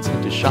comments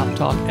into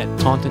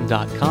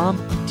shoptalk@taunton.com,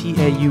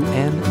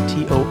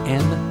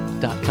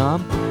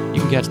 TAUNTON.com.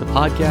 You can catch the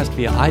podcast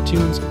via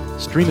iTunes,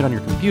 stream it on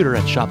your computer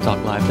at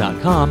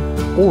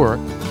shoptalklive.com, or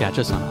catch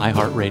us on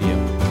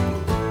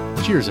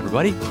iHeartRadio. Cheers,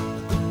 everybody.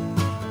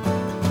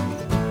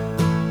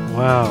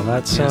 Wow,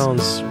 that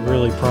sounds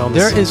really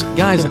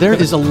promising. There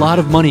is a lot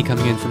of money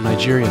coming in from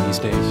Nigeria these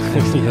days.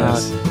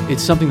 Yes.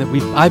 It's something that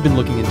I've been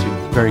looking into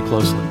very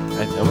closely.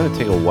 I'm going to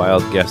take a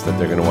wild guess that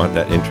they're going to want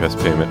that interest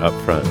payment up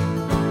front.